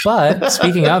life. But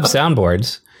speaking of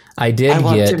soundboards, I did I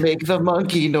want get to make the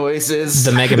monkey noises.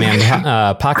 the Mega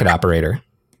Man Pocket Operator,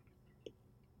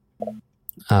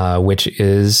 which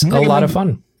is a lot of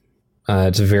fun.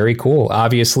 It's very cool.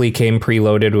 Obviously came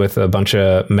preloaded with a bunch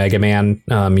of Mega Man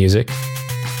music.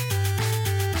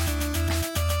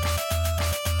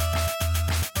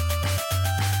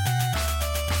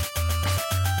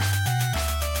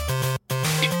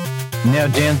 Now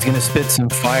Dan's gonna spit some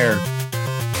fire.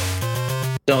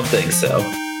 Don't think so.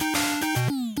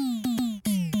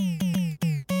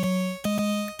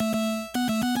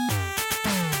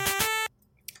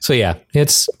 So yeah,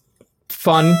 it's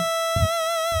fun.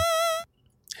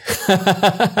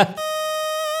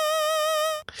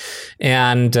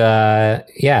 And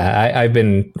I've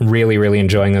been really, really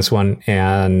enjoying this one.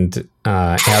 And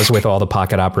as with all the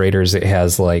Pocket Operators, it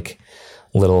has like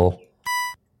little,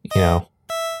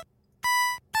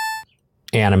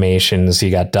 animations. You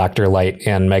got Dr. Light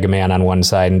and Mega Man on one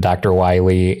side and Dr.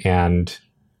 Wily and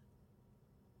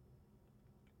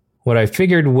what I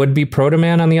figured would be Proto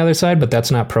Man on the other side, but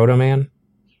that's not Proto Man.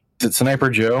 Is it Sniper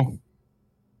Joe?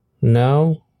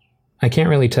 No, I can't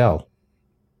really tell.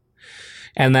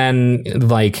 And then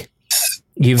like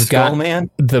you've Skull got Man?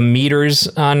 the meters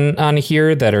on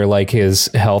here that are like his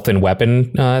health and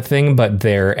weapon thing, but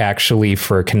they're actually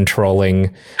for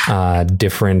controlling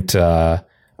different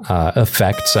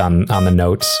effects on the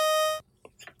notes.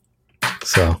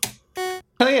 So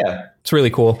Oh yeah. it's really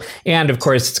cool. And of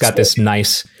course it's got this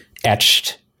nice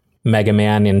etched Mega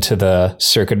Man into the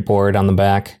circuit board on the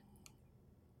back.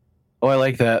 Oh, I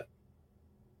like that.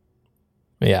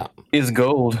 Yeah. It's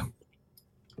gold.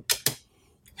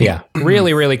 Yeah.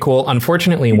 Really, really cool.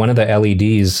 Unfortunately, one of the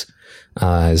LEDs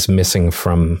is missing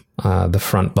from the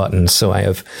front button. So I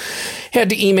have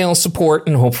had to email support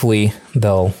and hopefully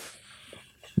they'll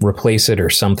replace it or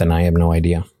something. I have no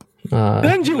idea.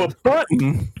 Send you a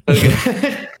button.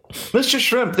 Mr.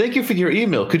 Shrimp, thank you for your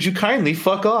email. Could you kindly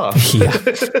fuck off? Yeah.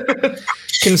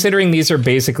 Considering these are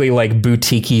basically like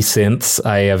boutique-y synths,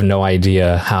 I have no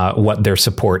idea what their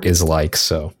support is like.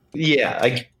 So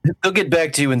Yeah, They'll get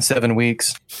back to you in 7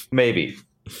 weeks. maybe.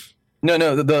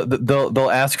 No, they'll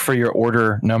ask for your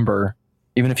order number,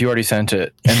 even if you already sent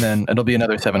it, and then it'll be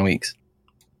another 7 weeks.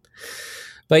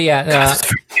 But yeah,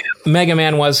 Mega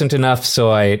Man wasn't enough,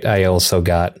 so I also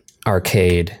got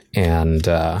Arcade and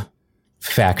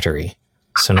Factory.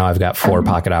 So now I've got 4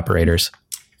 Pocket Operators.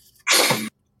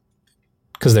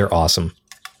 Because they're awesome.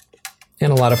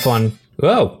 And a lot of fun.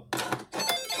 Whoa!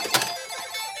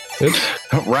 Oops.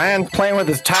 Ryan's playing with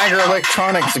his Tiger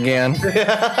Electronics again.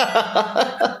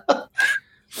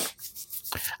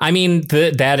 I mean,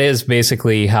 that is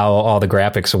basically how all the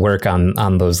graphics work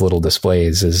on those little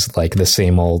displays, is like the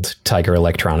same old Tiger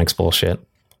Electronics bullshit.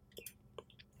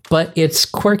 But it's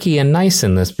quirky and nice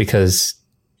in this because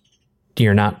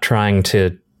you're not trying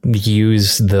to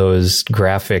use those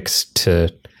graphics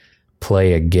to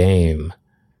play a game.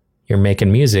 You're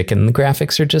making music and the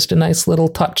graphics are just a nice little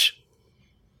touch.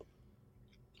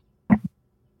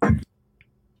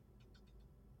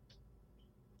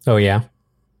 Oh, yeah?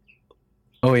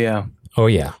 Oh, yeah. Oh,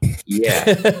 yeah. Yeah.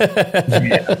 I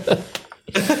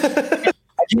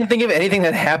can't think of anything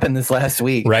that happened this last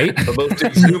week. Right? The most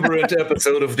exuberant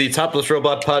episode of the Topless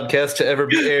Robot podcast to ever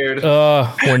be aired.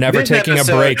 We're never This taking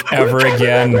episode- a break ever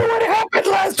again. What happened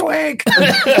last week?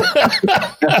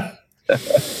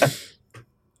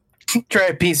 Try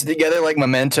to piece it together like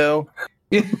Memento.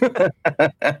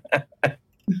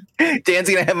 Dan's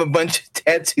gonna have a bunch of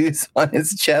tattoos on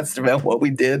his chest about what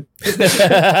we did.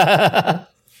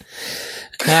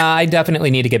 I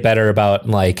definitely need to get better about,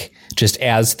 like, just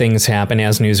as things happen,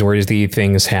 as newsworthy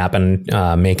things happen,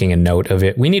 making a note of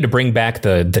it. We need to bring back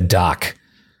the doc,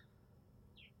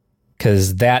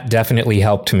 because that definitely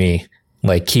helped me,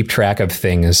 like, keep track of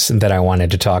things that I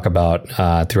wanted to talk about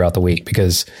throughout the week.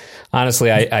 Because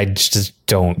honestly, I just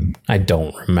don't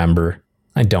remember.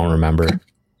 I don't remember.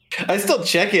 I still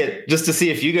check it just to see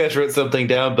if you guys wrote something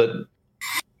down, but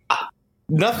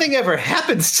nothing ever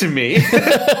happens to me.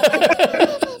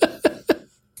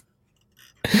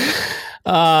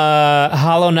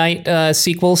 Hollow Knight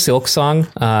sequel, Silk Song,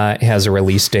 has a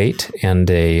release date and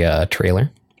a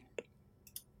trailer.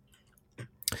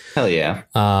 Hell yeah.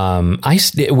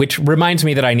 Which reminds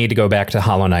me that I need to go back to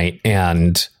Hollow Knight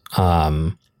and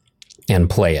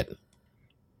play it.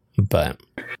 But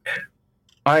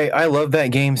I love that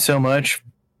game so much,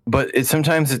 but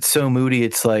sometimes it's so moody.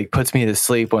 It's like puts me to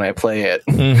sleep when I play it.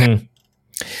 mm-hmm.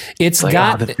 It's Like,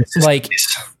 got this is like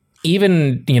nice.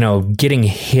 even getting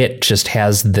hit just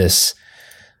has this.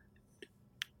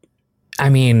 I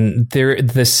mean,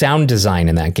 the sound design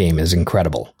in that game is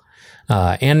incredible.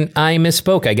 And I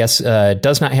misspoke. I guess it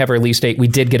does not have a release date. We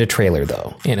did get a trailer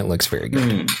though, and it looks very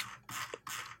good.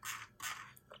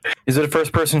 Is it a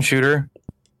first-person shooter?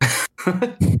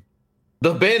 The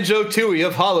Banjo-Tooie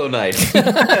of Hollow Knight.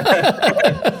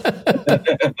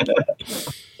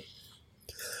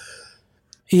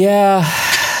 Yeah.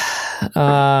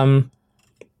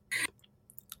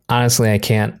 Honestly, I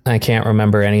can't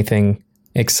remember anything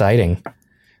exciting.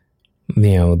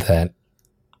 That.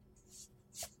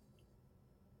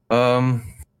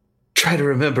 Try to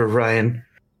remember, Ryan.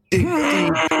 Big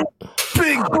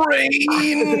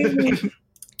brain.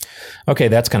 Okay,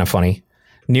 that's kind of funny.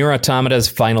 Nier Automata's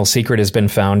final secret has been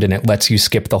found, and it lets you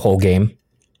skip the whole game.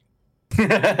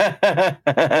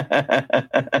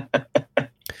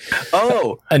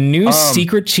 A new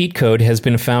secret cheat code has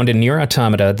been found in Nier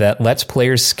Automata that lets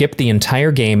players skip the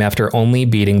entire game after only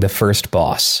beating the first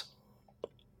boss.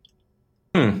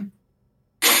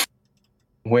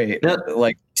 Wait,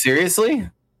 like seriously?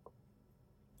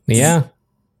 Yeah.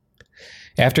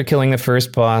 After killing the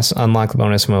first boss, unlock the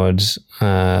bonus modes.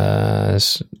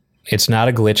 It's not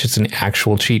a glitch. It's an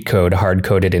actual cheat code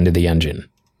hard-coded into the engine.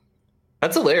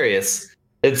 That's hilarious.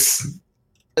 It's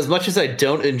as much as I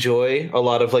don't enjoy a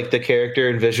lot of like the character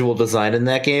and visual design in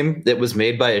that game, it was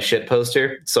made by a shit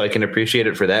poster, so I can appreciate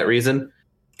it for that reason.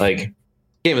 Like, the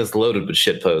game is loaded with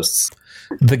shit posts.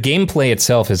 The gameplay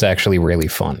itself is actually really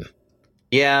fun.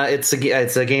 Yeah, it's a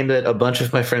game that a bunch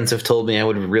of my friends have told me I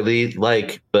would really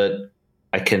like, but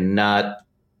I cannot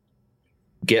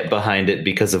get behind it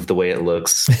because of the way it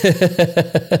looks. Don't like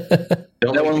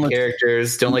the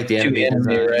characters, don't like the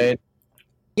anime, right?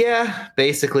 Yeah,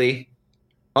 basically.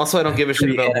 Also, I don't give a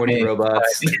shit about horny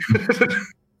robots.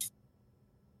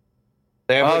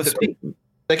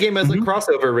 That game has like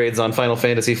crossover raids on Final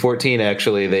Fantasy XIV.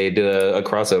 Actually, they did a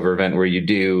crossover event where you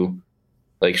do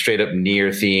like straight up Nier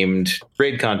themed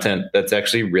raid content that's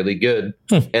actually really good.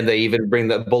 And they even bring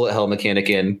the bullet hell mechanic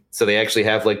in, so they actually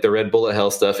have like the red bullet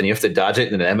hell stuff, and you have to dodge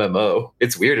it in an MMO.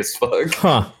 It's weird as fuck.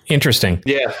 Huh? Interesting.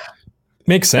 Yeah,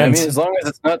 makes sense. I mean, as long as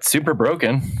it's not super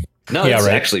broken. No, it's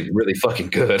actually really fucking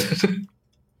good.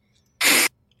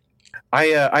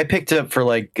 I picked up for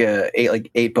like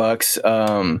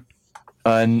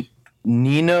 $8.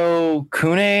 Ni no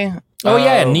Kuni. Oh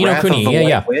yeah, Ni no Kuni.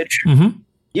 Yeah. Witch. Mm-hmm.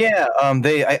 Yeah.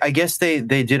 I guess they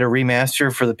did a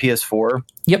remaster for the PS4.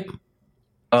 Yep.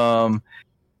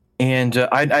 And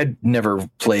I'd never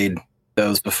played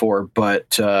those before,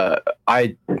 but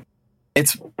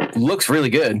it looks really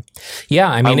good. Yeah,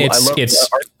 I mean it's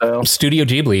Studio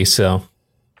Ghibli, so.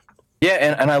 Yeah,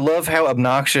 and I love how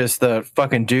obnoxious the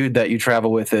fucking dude that you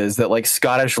travel with is. That like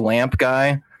Scottish lamp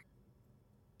guy.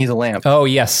 He's a lamp. Oh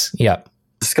yes, yeah.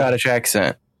 Scottish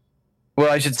accent.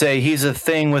 Well, I should say he's a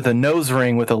thing with a nose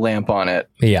ring with a lamp on it.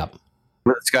 Yeah.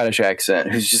 With a Scottish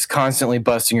accent, who's just constantly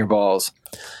busting your balls.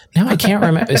 Now I can't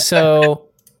remember. So,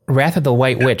 Wrath of the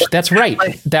White Witch. That's right.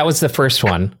 That was the first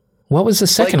one. What was the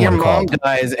second one called? Your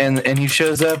mom dies, and he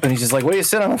shows up, and he's just like, "What are you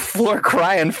sitting on the floor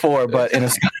crying for?" But in a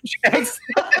Scottish accent.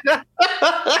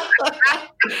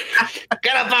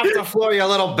 Get up off the floor, you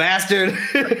little bastard.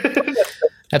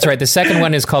 That's right. The second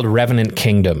one is called Revenant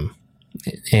Kingdom.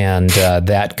 And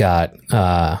that got,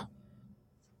 I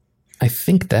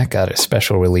think that got a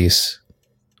special release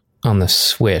on the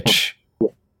Switch.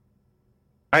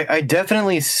 I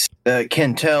definitely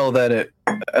can tell that it,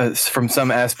 from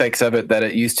some aspects of it, that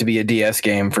it used to be a DS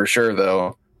game for sure,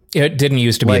 though. It didn't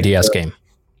used to be a DS game.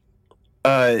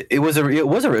 It was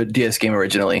a DS game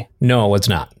originally. No, it was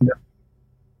not. No.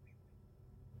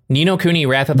 Ni no Kuni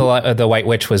Wrath of the White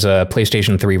Witch was a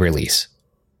PlayStation 3 release.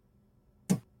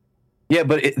 Yeah,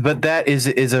 but that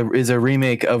is a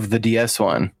remake of the DS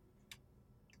one.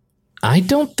 I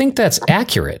don't think that's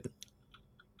accurate.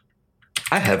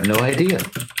 I have no idea.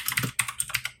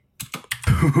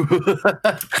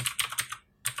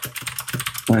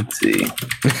 Let's see.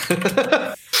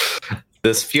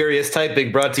 This furious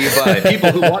typing brought to you by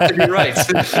people who want to be right.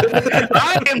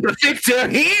 I am the victor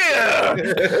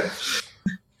here.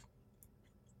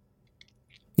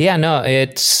 Yeah, no,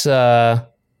 it's Wrath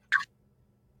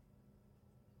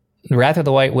of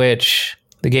the White Witch.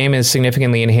 The game is a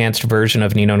significantly enhanced version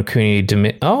of Ni no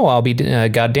Kuni. I'll be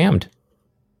goddamned.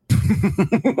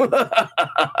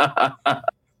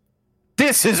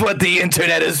 This is what the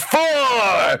internet is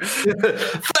for.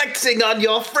 Flexing on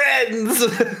your friends.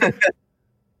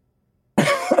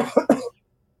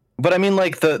 But I mean,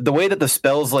 like the way that the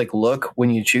spells like look when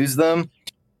you choose them,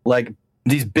 like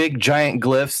these big giant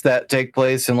glyphs that take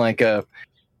place in like a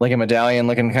medallion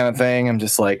looking kind of thing. I'm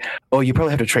just like, oh, you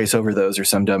probably have to trace over those or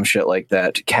some dumb shit like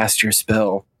that to cast your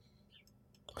spell.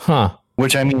 Huh.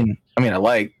 Which I mean, I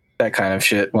like that kind of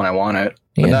shit when I want it.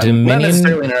 But Yeah, not Dominion,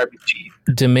 necessarily an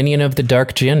RPG. Dominion of the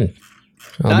Dark Djinn.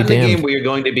 I'll Not be in a damned. game where you're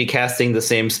going to be casting the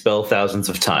same spell thousands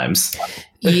of times.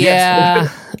 Yeah,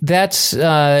 that's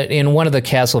in one of the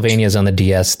Castlevanias on the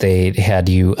DS. They had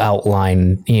you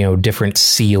outline, different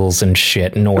seals and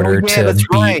shit in order to that's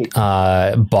beat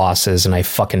bosses, and I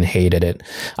fucking hated it.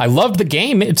 I loved the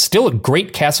game; it's still a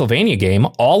great Castlevania game.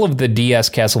 All of the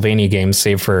DS Castlevania games,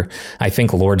 save for I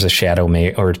think Lords of Shadow,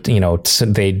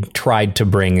 they tried to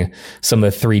bring some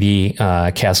of the 3D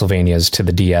Castlevanias to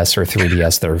the DS or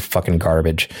 3DS. They're fucking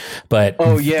garbage. But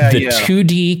the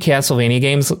 2D Castlevania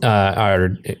games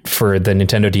are for the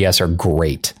Nintendo DS are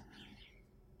great.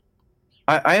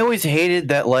 I always hated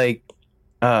that, like,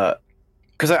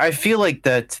 because I feel like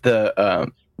that the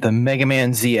Mega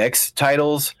Man ZX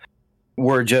titles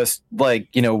were just like,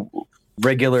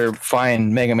 regular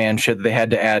fine Mega Man shit that they had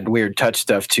to add weird touch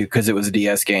stuff to because it was a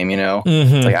DS game,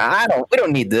 Mhm. Like, we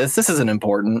don't need this. This isn't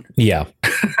important. Yeah.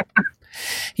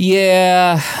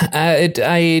 Yeah.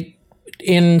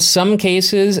 In some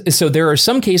cases, so there are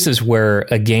some cases where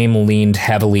a game leaned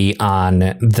heavily on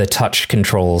the touch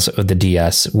controls of the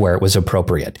DS where it was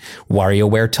appropriate.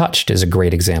 WarioWare Touched is a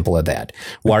great example of that.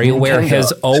 WarioWare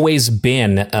has always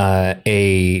been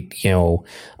a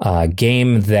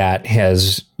game that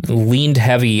has leaned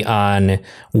heavy on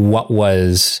what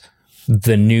was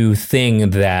the new thing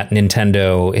that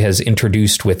Nintendo has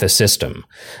introduced with the system.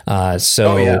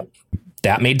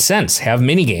 That made sense. Have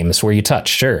mini games where you touch,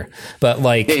 sure, but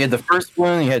like, you had the first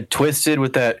one. You had Twisted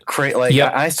with that crate. Like,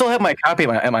 Yep. I still have my copy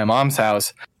at my mom's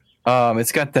house.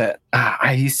 It's got that.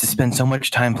 I used to spend so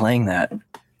much time playing that.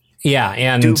 yeah,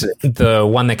 and Stupid. the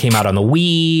one that came out on the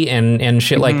Wii and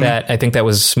shit like that. I think that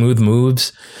was Smooth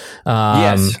Moves.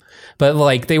 Yes. But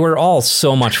like they were all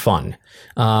so much fun.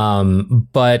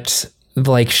 But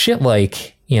like shit,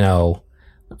 like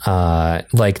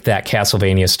like that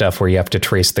Castlevania stuff where you have to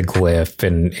trace the glyph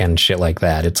and shit like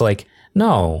that. It's like,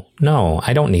 no,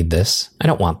 I don't need this. I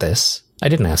don't want this. I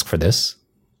didn't ask for this.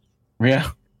 Yeah.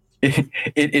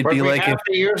 It'd be like to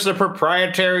use the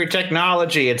proprietary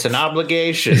technology. It's an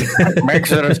obligation. it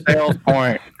makes it a sales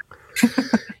point.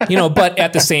 But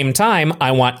at the same time,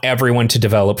 I want everyone to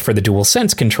develop for the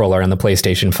DualSense controller on the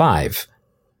PlayStation 5.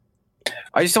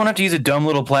 I just don't have to use a dumb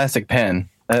little plastic pen.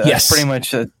 Yes.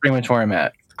 That's pretty much where I'm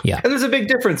at. Yeah. And there's a big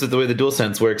difference with the way the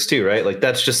DualSense works too, right? Like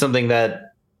that's just something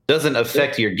that doesn't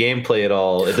affect your gameplay at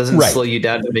all. It doesn't slow you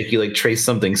down to make you like trace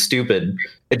something stupid.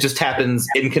 It just happens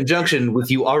in conjunction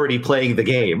with you already playing the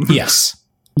game. Yes.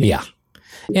 Yeah.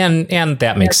 And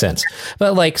that makes sense.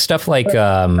 But like stuff like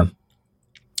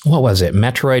what was it?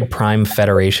 Metroid Prime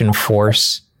Federation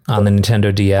Force on the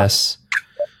Nintendo DS.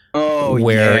 Oh,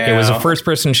 where yeah. it was a first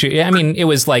person shoot. I mean, it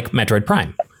was like Metroid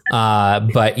Prime.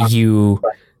 But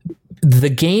the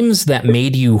games that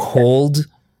made you hold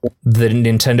the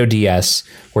Nintendo DS,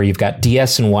 where you've got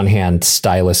DS in one hand,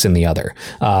 stylus in the other.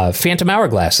 Phantom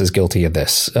Hourglass is guilty of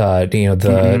this. The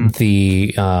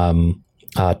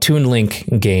Toon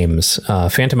Link games,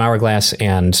 Phantom Hourglass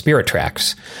and Spirit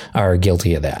Tracks are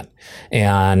guilty of that.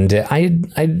 And I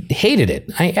hated it.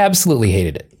 I absolutely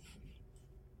hated it.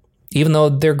 Even though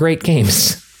they're great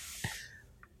games.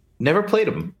 Never played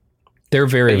them. They're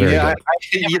very, very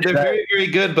good. They're very, very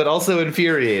good, but also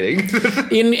infuriating.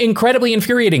 Incredibly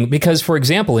infuriating because, for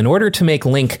example, in order to make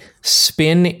Link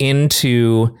spin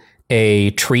into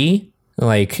a tree,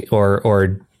 like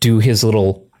or do his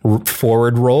little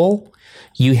forward roll,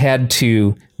 you had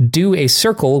to do a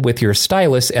circle with your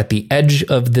stylus at the edge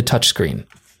of the touchscreen.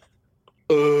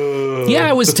 Yeah,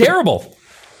 it was terrible.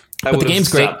 But the game's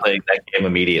great. Playing that game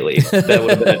immediately. That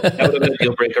would have been a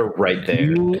deal breaker right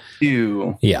there.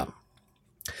 Yeah.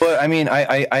 But I mean,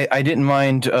 I didn't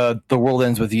mind the World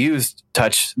Ends With You's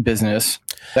touch business.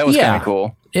 That was kind of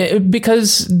cool.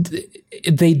 Because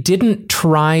they didn't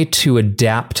try to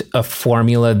adapt a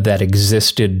formula that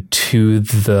existed to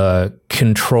the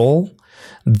control.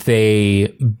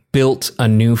 They built a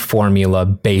new formula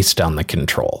based on the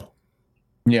control.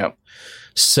 Yeah.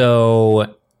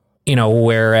 So,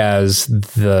 whereas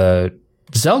the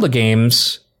Zelda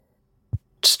games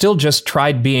still just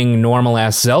tried being normal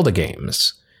ass Zelda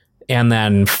games and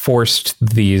then forced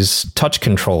these touch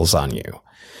controls on you.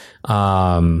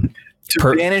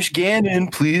 To banish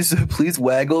Ganon, please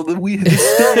waggle the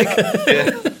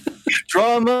stick.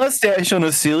 Draw a mustache on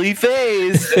a silly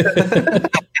face.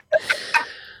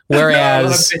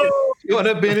 Whereas you want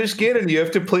to banish Ganon, you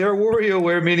have to play our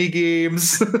WarioWare mini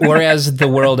games. Whereas The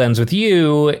World Ends With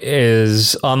You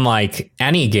is unlike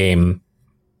any game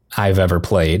I've ever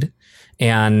played.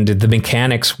 and the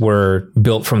mechanics were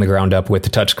built from the ground up with the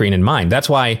touchscreen in mind. That's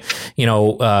why,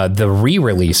 the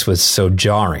re-release was so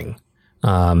jarring,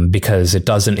 because it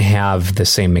doesn't have the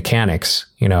same mechanics.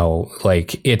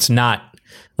 It's not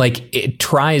like it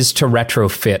tries to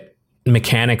retrofit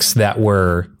mechanics that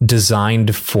were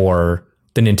designed for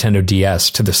the Nintendo DS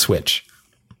to the Switch.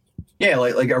 Yeah,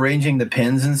 like arranging the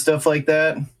pins and stuff like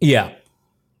that. Yeah.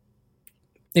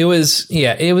 It was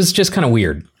just kind of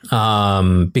weird,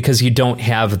 because you don't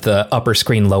have the upper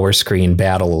screen, lower screen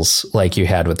battles like you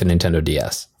had with the Nintendo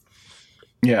DS.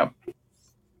 Yeah.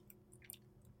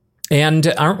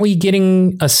 And aren't we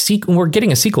getting a sequel? We're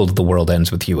getting a sequel to The World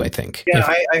Ends With You, I think.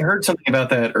 Yeah, I heard something about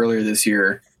that earlier this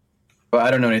year, but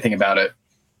I don't know anything about it.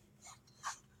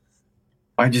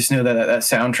 I just know that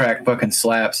soundtrack fucking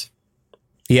slaps.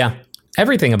 Yeah.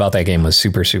 Everything about that game was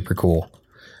super, super cool.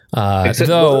 Except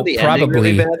Though the probably,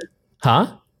 really bad?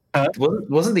 Huh?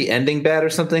 Wasn't the ending bad or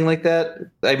something like that?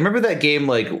 I remember that game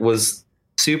was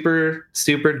super,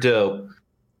 super dope.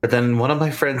 But then one of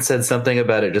my friends said something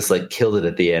about it, just killed it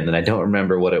at the end, and I don't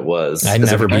remember what it was. I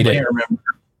never beat it. I can't remember.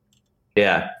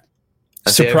 Yeah.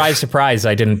 Surprise!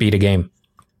 I didn't beat a game.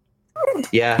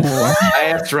 Yeah. I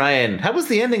asked Ryan, how was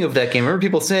the ending of that game? I remember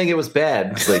people saying it was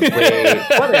bad. It's like, wait,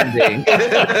 what ending?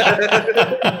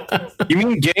 You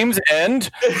mean games end?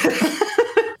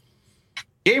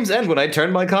 Games end when I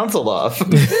turn my console off.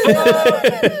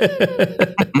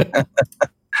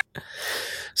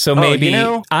 So maybe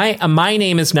my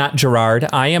name is not Gerard.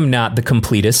 I am not the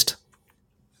completist.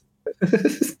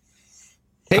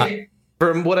 Hey,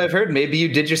 from what I've heard, maybe you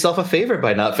did yourself a favor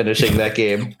by not finishing that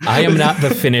game. I am not the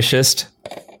finishist.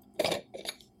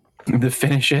 The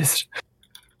finishist.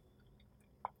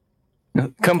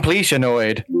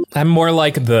 Completionoid. I'm more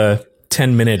like the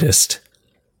 10-minutist.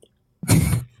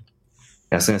 I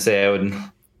was going to say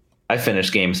I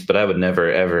finish games, but I would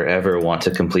never, ever, ever want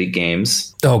to complete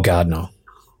games. Oh God, no.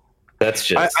 That's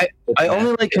just. I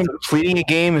only like completing a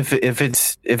game if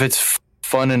it's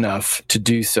fun enough to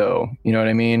do so. You know what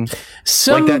I mean?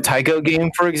 Like that Tycho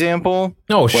game, for example.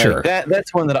 Oh, sure.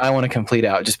 That's one that I want to complete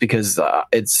out just because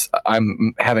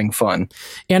I'm having fun.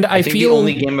 And I think feel the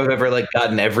only game I've ever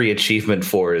gotten every achievement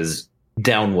for is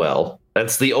Downwell.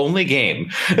 That's the only game.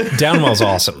 Downwell's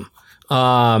awesome.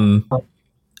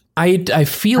 I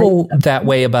feel that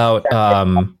way about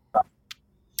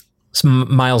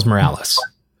Miles Morales.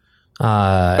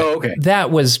 Okay. That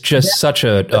was just such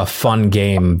a fun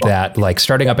game that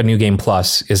starting up a New Game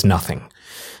Plus is nothing.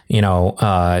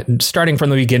 Starting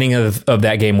from the beginning of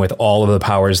that game with all of the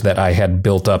powers that I had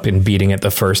built up in beating it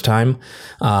the first time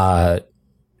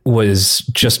was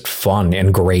just fun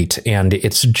and great. And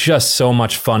it's just so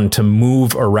much fun to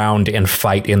move around and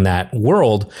fight in that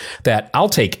world that I'll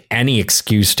take any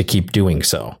excuse to keep doing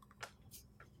so.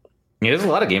 Yeah, there's a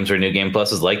lot of games where New Game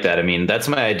Plus is like that. I mean, that's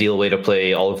my ideal way to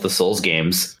play all of the Souls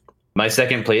games. My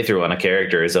second playthrough on a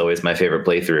character is always my favorite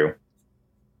playthrough.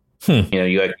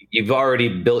 You've already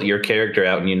built your character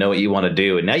out and you know what you want to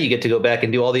do. And now you get to go back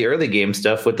and do all the early game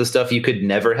stuff with the stuff you could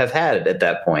never have had at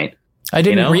that point. I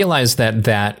didn't realize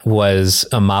that was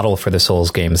a model for the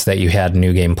Souls games, that you had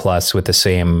New Game Plus with the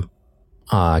same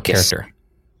character. Yes.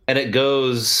 And it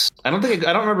goes, I don't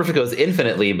remember if it goes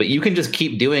infinitely, but you can just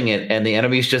keep doing it and the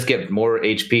enemies just get more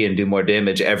HP and do more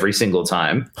damage every single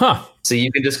time. Huh. So you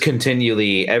can just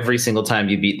continually, every single time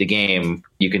you beat the game,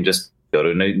 you can just go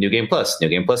to New Game Plus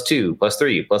 2, plus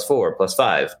 3, plus 4, plus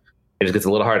 5. It just gets a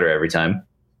little harder every time.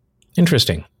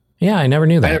 Interesting. Yeah, I never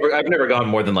knew that. I've never gone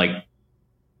more than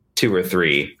 2 or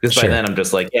 3, because by then I'm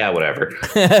just yeah, whatever.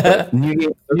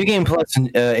 New Game Plus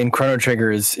in Chrono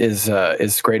Trigger is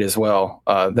great as well.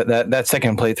 That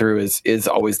second playthrough is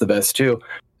always the best too.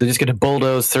 They just get to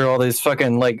bulldoze through all these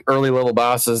fucking early level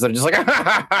bosses that are just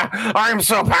I'm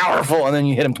so powerful, and then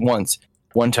you hit them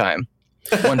one time.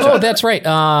 Oh, that's right.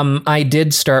 I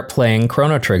did start playing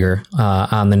Chrono Trigger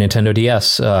on the Nintendo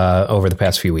DS over the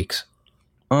past few weeks.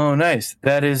 Oh, nice.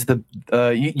 That is the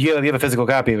you have a physical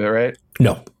copy of it, right?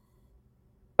 No.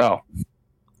 Oh.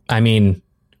 I mean,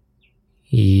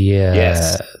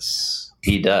 yes.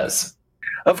 He does.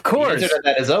 Of course. The answer to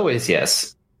that is always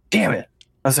yes. Damn it.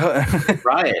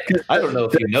 Ryan, I don't know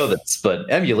if you know this, but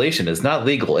emulation is not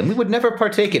legal, and we would never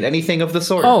partake in anything of the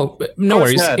sort. Oh, no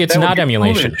worries. It's not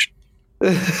emulation.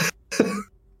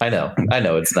 I know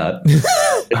it's not.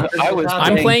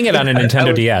 I'm playing it on a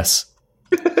Nintendo DS.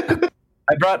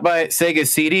 I brought my Sega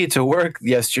CD to work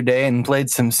yesterday and played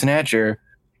some Snatcher.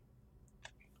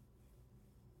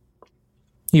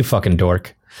 You fucking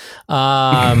dork.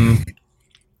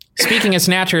 Speaking of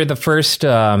Snatcher, the first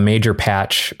major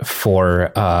patch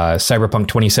for Cyberpunk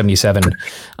 2077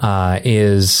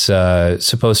 is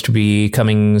supposed to be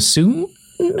coming soon.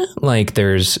 Like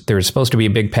there's supposed to be a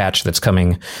big patch that's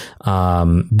coming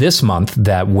this month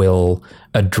that will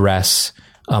address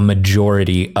a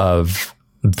majority of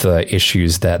the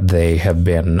issues that they have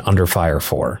been under fire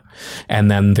for. And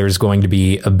then there's going to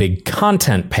be a big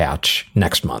content patch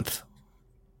next month.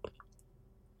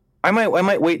 I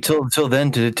might wait till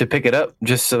then to pick it up,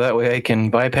 just so that way I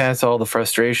can bypass all the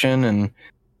frustration and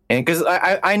because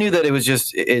I knew that it was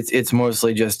just it's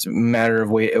mostly just a matter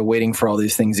of waiting for all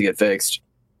these things to get fixed.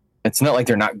 It's not like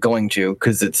they're not going to,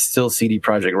 because it's still CD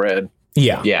Projekt Red.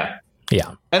 Yeah.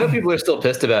 I know people are still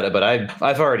pissed about it, but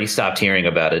I've already stopped hearing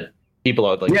about it. People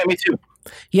are like, yeah, me too.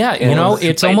 Yeah,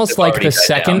 it's almost like the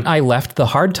second I left the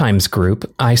Hard Times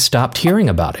group, I stopped hearing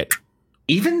about it.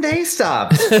 Even they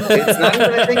stopped. It's not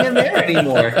even a thing in there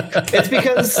anymore. It's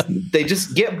because they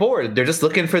just get bored. They're just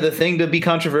looking for the thing to be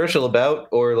controversial about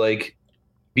or like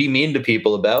be mean to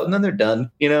people about, and then they're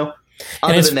done,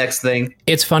 On to the next thing.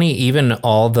 It's funny, even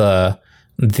all the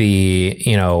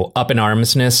up in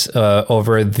armsness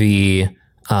over the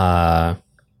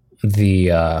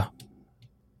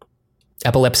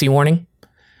epilepsy warning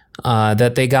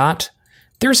that they got.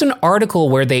 There's an article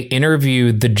where they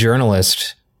interviewed the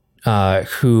journalist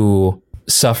who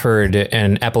suffered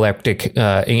an epileptic,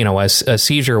 a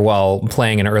seizure while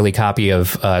playing an early copy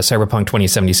of Cyberpunk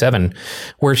 2077,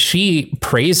 where she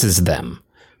praises them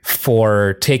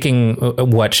for taking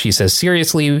what she says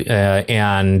seriously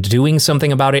and doing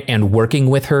something about it and working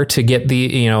with her to get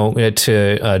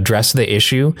to address the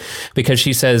issue, because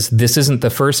she says this isn't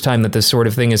the first time that this sort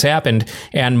of thing has happened.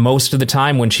 And most of the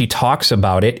time when she talks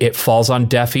about it, it falls on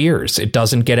deaf ears. It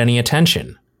doesn't get any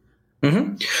attention.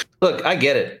 Mm-hmm. Look, I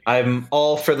get it. I'm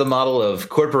all for the model of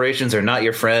corporations are not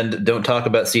your friend. Don't talk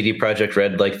about CD Projekt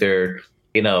Red like they're,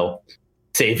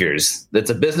 saviors. It's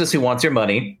a business who wants your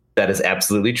money. That is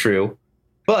absolutely true.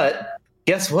 But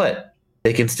guess what?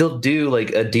 They can still do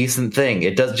like a decent thing.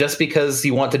 It does, just because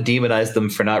you want to demonize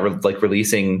them for not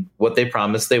releasing what they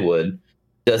promised they would,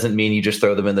 doesn't mean you just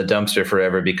throw them in the dumpster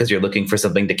forever because you're looking for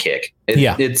something to kick.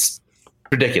 It's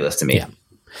ridiculous to me. Yeah.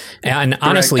 And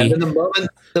honestly, and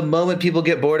the moment people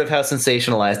get bored of how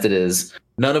sensationalized it is,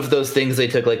 none of those things they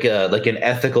took like an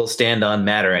ethical stand on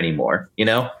matter anymore.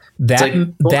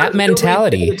 That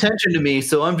mentality. Pay attention to me,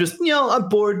 so I'm just I'm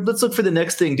bored. Let's look for the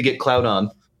next thing to get clout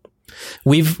on.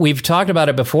 We've talked about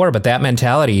it before, but that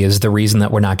mentality is the reason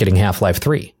that we're not getting Half-Life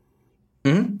 3.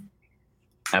 Mm-hmm.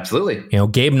 Absolutely.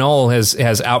 Gabe Knoll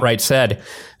has outright said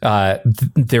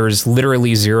there's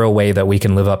literally zero way that we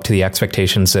can live up to the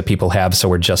expectations that people have, so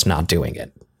we're just not doing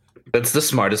it. That's the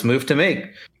smartest move to make.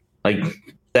 Like,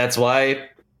 that's why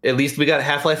at least we got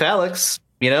Half-Life Alyx,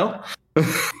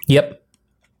 Yep.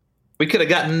 We could have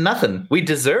gotten nothing. We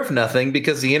deserve nothing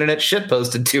because the internet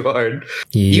shitposted too hard.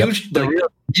 Yep.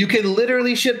 You can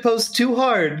literally shitpost too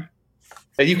hard.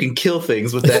 And you can kill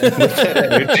things with that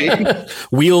energy.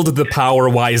 Wield the power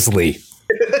wisely.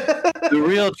 The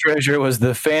real treasure was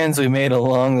the fans we made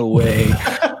along the way.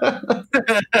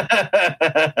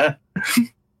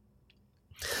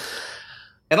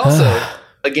 And also,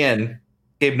 again,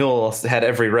 Gabe Newell had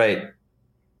every right.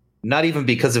 Not even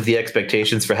because of the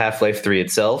expectations for Half-Life 3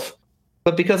 itself,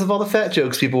 but because of all the fat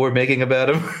jokes people were making about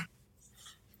him.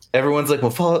 Everyone's like,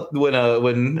 well,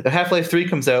 when Half-Life 3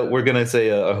 comes out, we're going to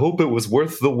say, I hope it was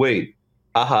worth the wait.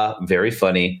 Aha, very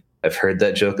funny. I've heard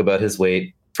that joke about his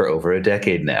weight for over a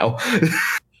decade now.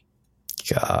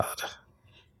 God.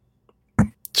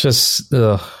 Just,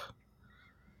 ugh.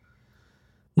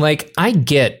 Like, I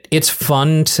get, it's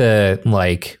fun to,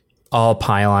 like, all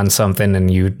pile on something and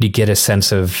you get a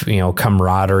sense of,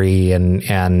 camaraderie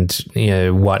and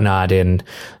whatnot, and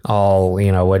all,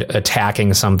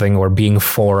 attacking something or being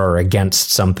for or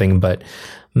against something. But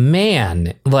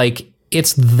man, like,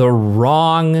 it's the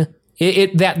wrong,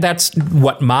 that's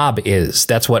what mob is.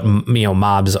 That's what,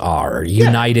 mobs are,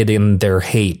 united in their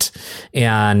hate.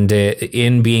 And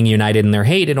in being united in their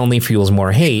hate, it only fuels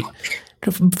more hate.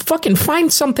 Fucking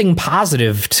find something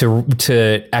positive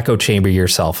to echo chamber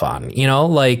yourself on,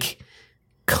 like,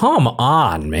 come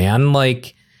on, man.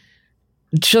 Like,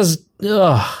 just,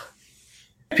 ugh.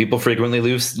 People frequently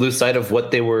lose sight of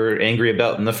what they were angry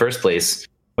about in the first place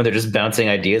when they're just bouncing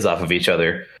ideas off of each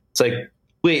other. It's like,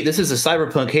 wait, this is a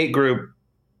cyberpunk hate group.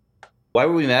 Why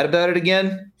were we mad about it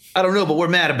again? I don't know, but we're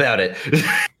mad about it.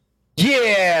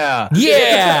 Yeah.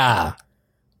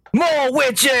 More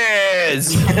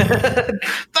witches!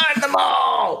 Find them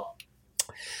all!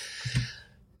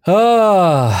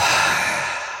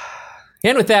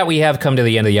 And with that, we have come to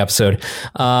the end of the episode.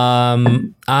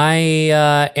 I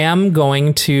am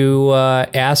going to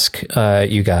ask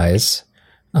you guys,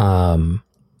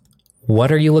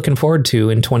 what are you looking forward to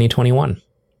in 2021?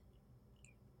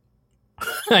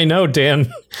 I know,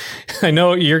 Dan. I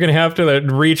know you're going to have to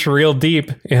reach real deep,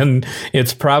 and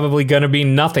it's probably going to be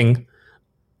nothing.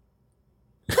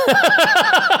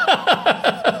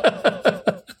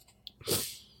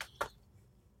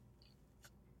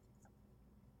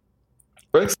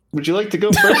 Brooks, would you like to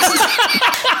go first?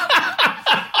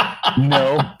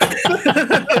 No.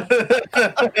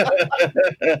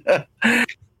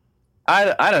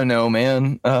 I don't know,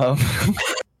 man.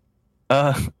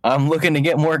 I'm looking to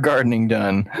get more gardening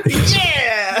done.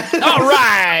 Yeah! All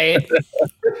right.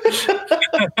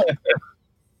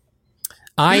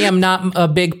 I am not a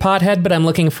big pothead, but I'm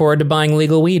looking forward to buying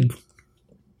legal weed.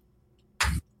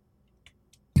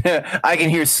 I can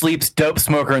hear Sleep's dope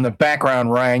smoker in the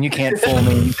background, Ryan. You can't fool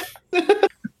me.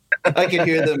 I can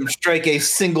hear them strike a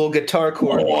single guitar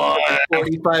chord in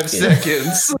 45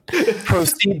 seconds.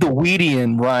 Proceed the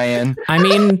weedian, Ryan. I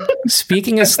mean,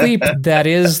 speaking of Sleep, that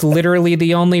is literally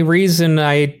the only reason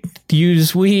I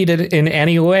use weed in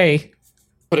any way.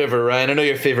 Whatever, Ryan. I know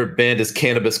your favorite band is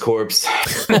Cannabis Corpse.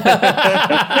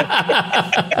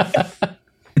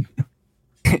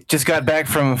 Just got back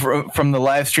from the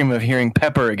live stream of hearing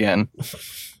Pepper again.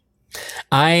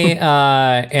 I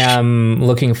am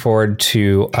looking forward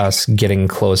to us getting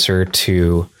closer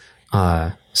to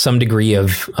some degree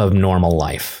of normal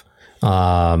life.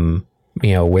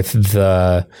 With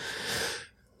the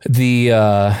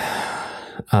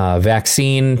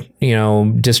vaccine,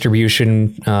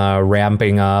 distribution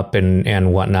ramping up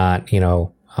and whatnot.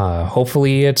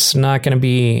 Hopefully it's not going to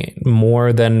be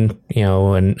more than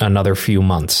another few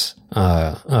months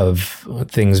of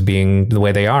things being the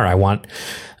way they are. I want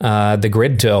the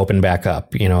grid to open back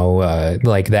up.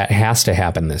 Like that has to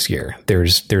happen this year.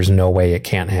 There's no way it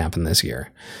can't happen this year,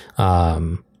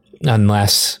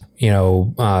 unless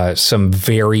some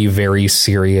very, very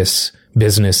serious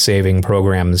business saving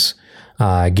programs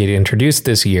get introduced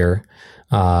this year.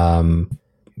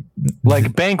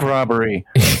 Like bank robbery.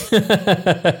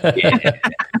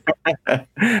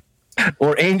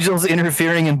 Or angels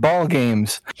interfering in ball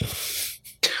games.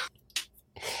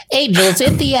 Angels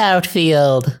in the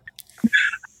outfield.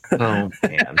 Oh,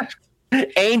 man.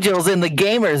 Angels in the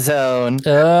gamer zone.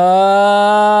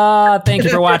 Thank you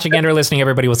for watching and or listening,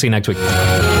 everybody. We'll see you next week.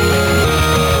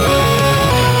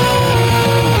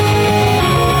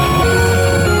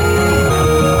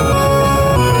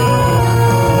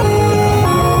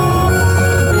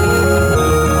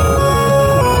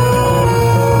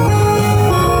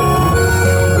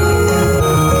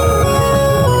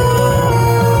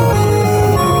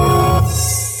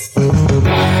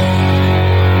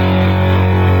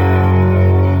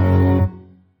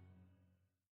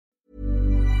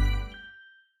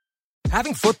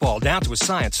 Having football down to a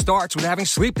science starts with having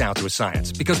sleep down to a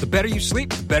science. Because the better you sleep,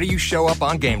 the better you show up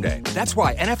on game day. That's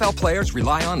why NFL players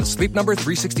rely on the Sleep Number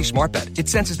 360 smart bed. It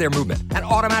senses their movement and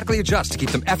automatically adjusts to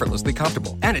keep them effortlessly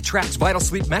comfortable. And it tracks vital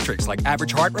sleep metrics like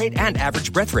average heart rate and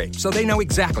average breath rate, so they know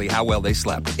exactly how well they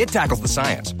slept. It tackles the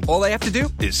science. All they have to do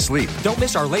is sleep. Don't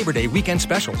miss our Labor Day weekend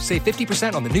special. Save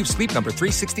 50% on the new Sleep Number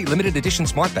 360 limited edition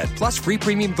smart bed, plus free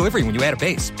premium delivery when you add a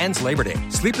base. Ends Labor Day.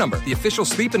 Sleep Number, the official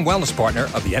sleep and wellness partner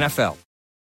of the NFL.